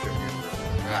wedding for a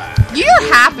joke.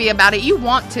 You're happy about it. You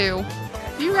want to.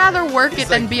 You rather work He's it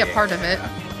than like, be a part of it.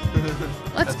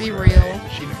 Let's be right. real.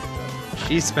 She knows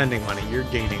She's spending money. You're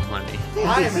gaining money. that.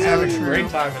 I am having a True. great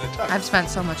time in a tux. I've spent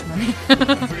so much money.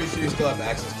 I'm pretty sure you still have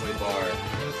access to the bar.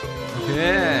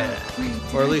 Yeah.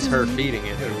 Or at least her feeding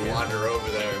it. You gotta wander over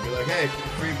there and be like, hey,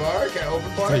 free bar? Can I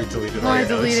open bar? You deleted Oh, all I your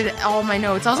notes. deleted all my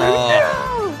notes. I was like,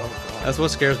 Oh. no. That's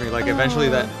what scares me. Like, eventually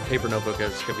that paper notebook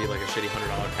is going to be like a shitty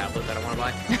 $100 tablet that I want to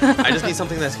buy. I just need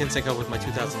something that can sync up with my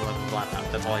 2011 laptop.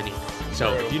 That's all I need.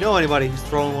 So, if you know anybody who's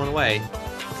throwing one away,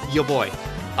 your boy.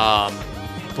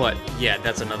 But, yeah,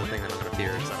 that's another thing that I'm going to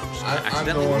fear is that I'm just going to I'm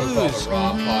accidentally going with all lose. the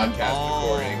raw podcast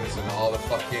Oh. recordings and all the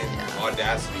fucking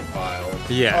Audacity files.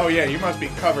 Yeah. Oh yeah, you must be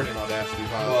covered in Audacity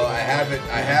files. Well, I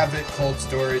have it cold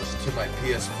storage to my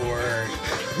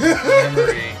PS4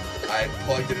 memory. I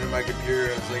plugged it into my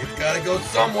computer. I was like, it's gotta go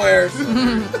somewhere. So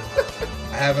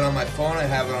I have it on my phone. I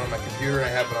have it on my computer. I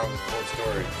have it on cold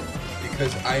storage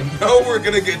because I know we're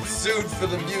gonna get sued for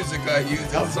the music I use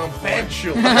at some point.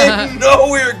 Eventually. I know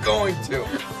we're going to,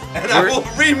 and I will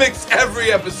remix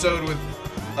every episode with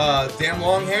damn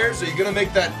long hairs. Are you gonna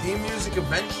make that theme music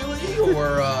eventually,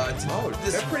 or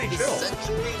they're pretty chill.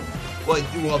 Essentially?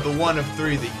 Well, the one of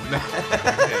three that you met.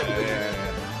 Yeah.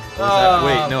 What was that?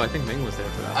 Wait, no, I think Ming was there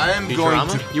for that. I am Futurama?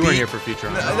 going to You weren't beat- here for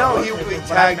Futurama. No, he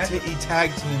Black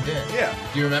tag teamed in. Yeah.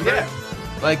 Do you remember? Yeah.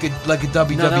 Like a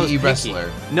WWE No, that was Pinky.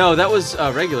 wrestler. No, that was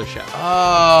a regular show.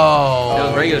 Oh. That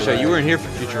was a regular show. right. You weren't here for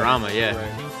Futurama, yeah. Right.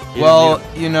 You didn't Well,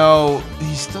 meet you know,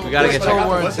 he's still. We gotta they get still that.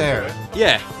 weren't Listen to there.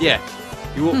 it. him. Yeah.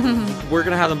 We're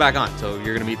gonna have them back on, so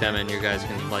you're gonna meet them and you guys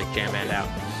can like jam band out.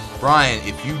 Brian,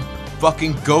 if you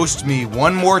fucking ghost me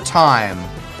one more time,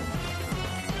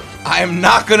 I am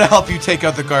not gonna help you take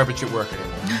out the garbage at work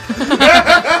anymore.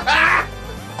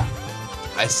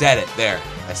 I said it. There.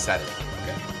 I said it.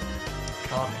 Okay.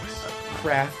 Comics,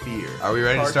 craft beer. Are we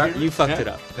ready to start? You fucked it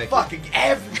up. Thank you. Fucking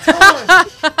every time.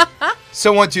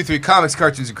 So 1, 2, 3. Comics,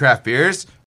 cartoons, and craft beers.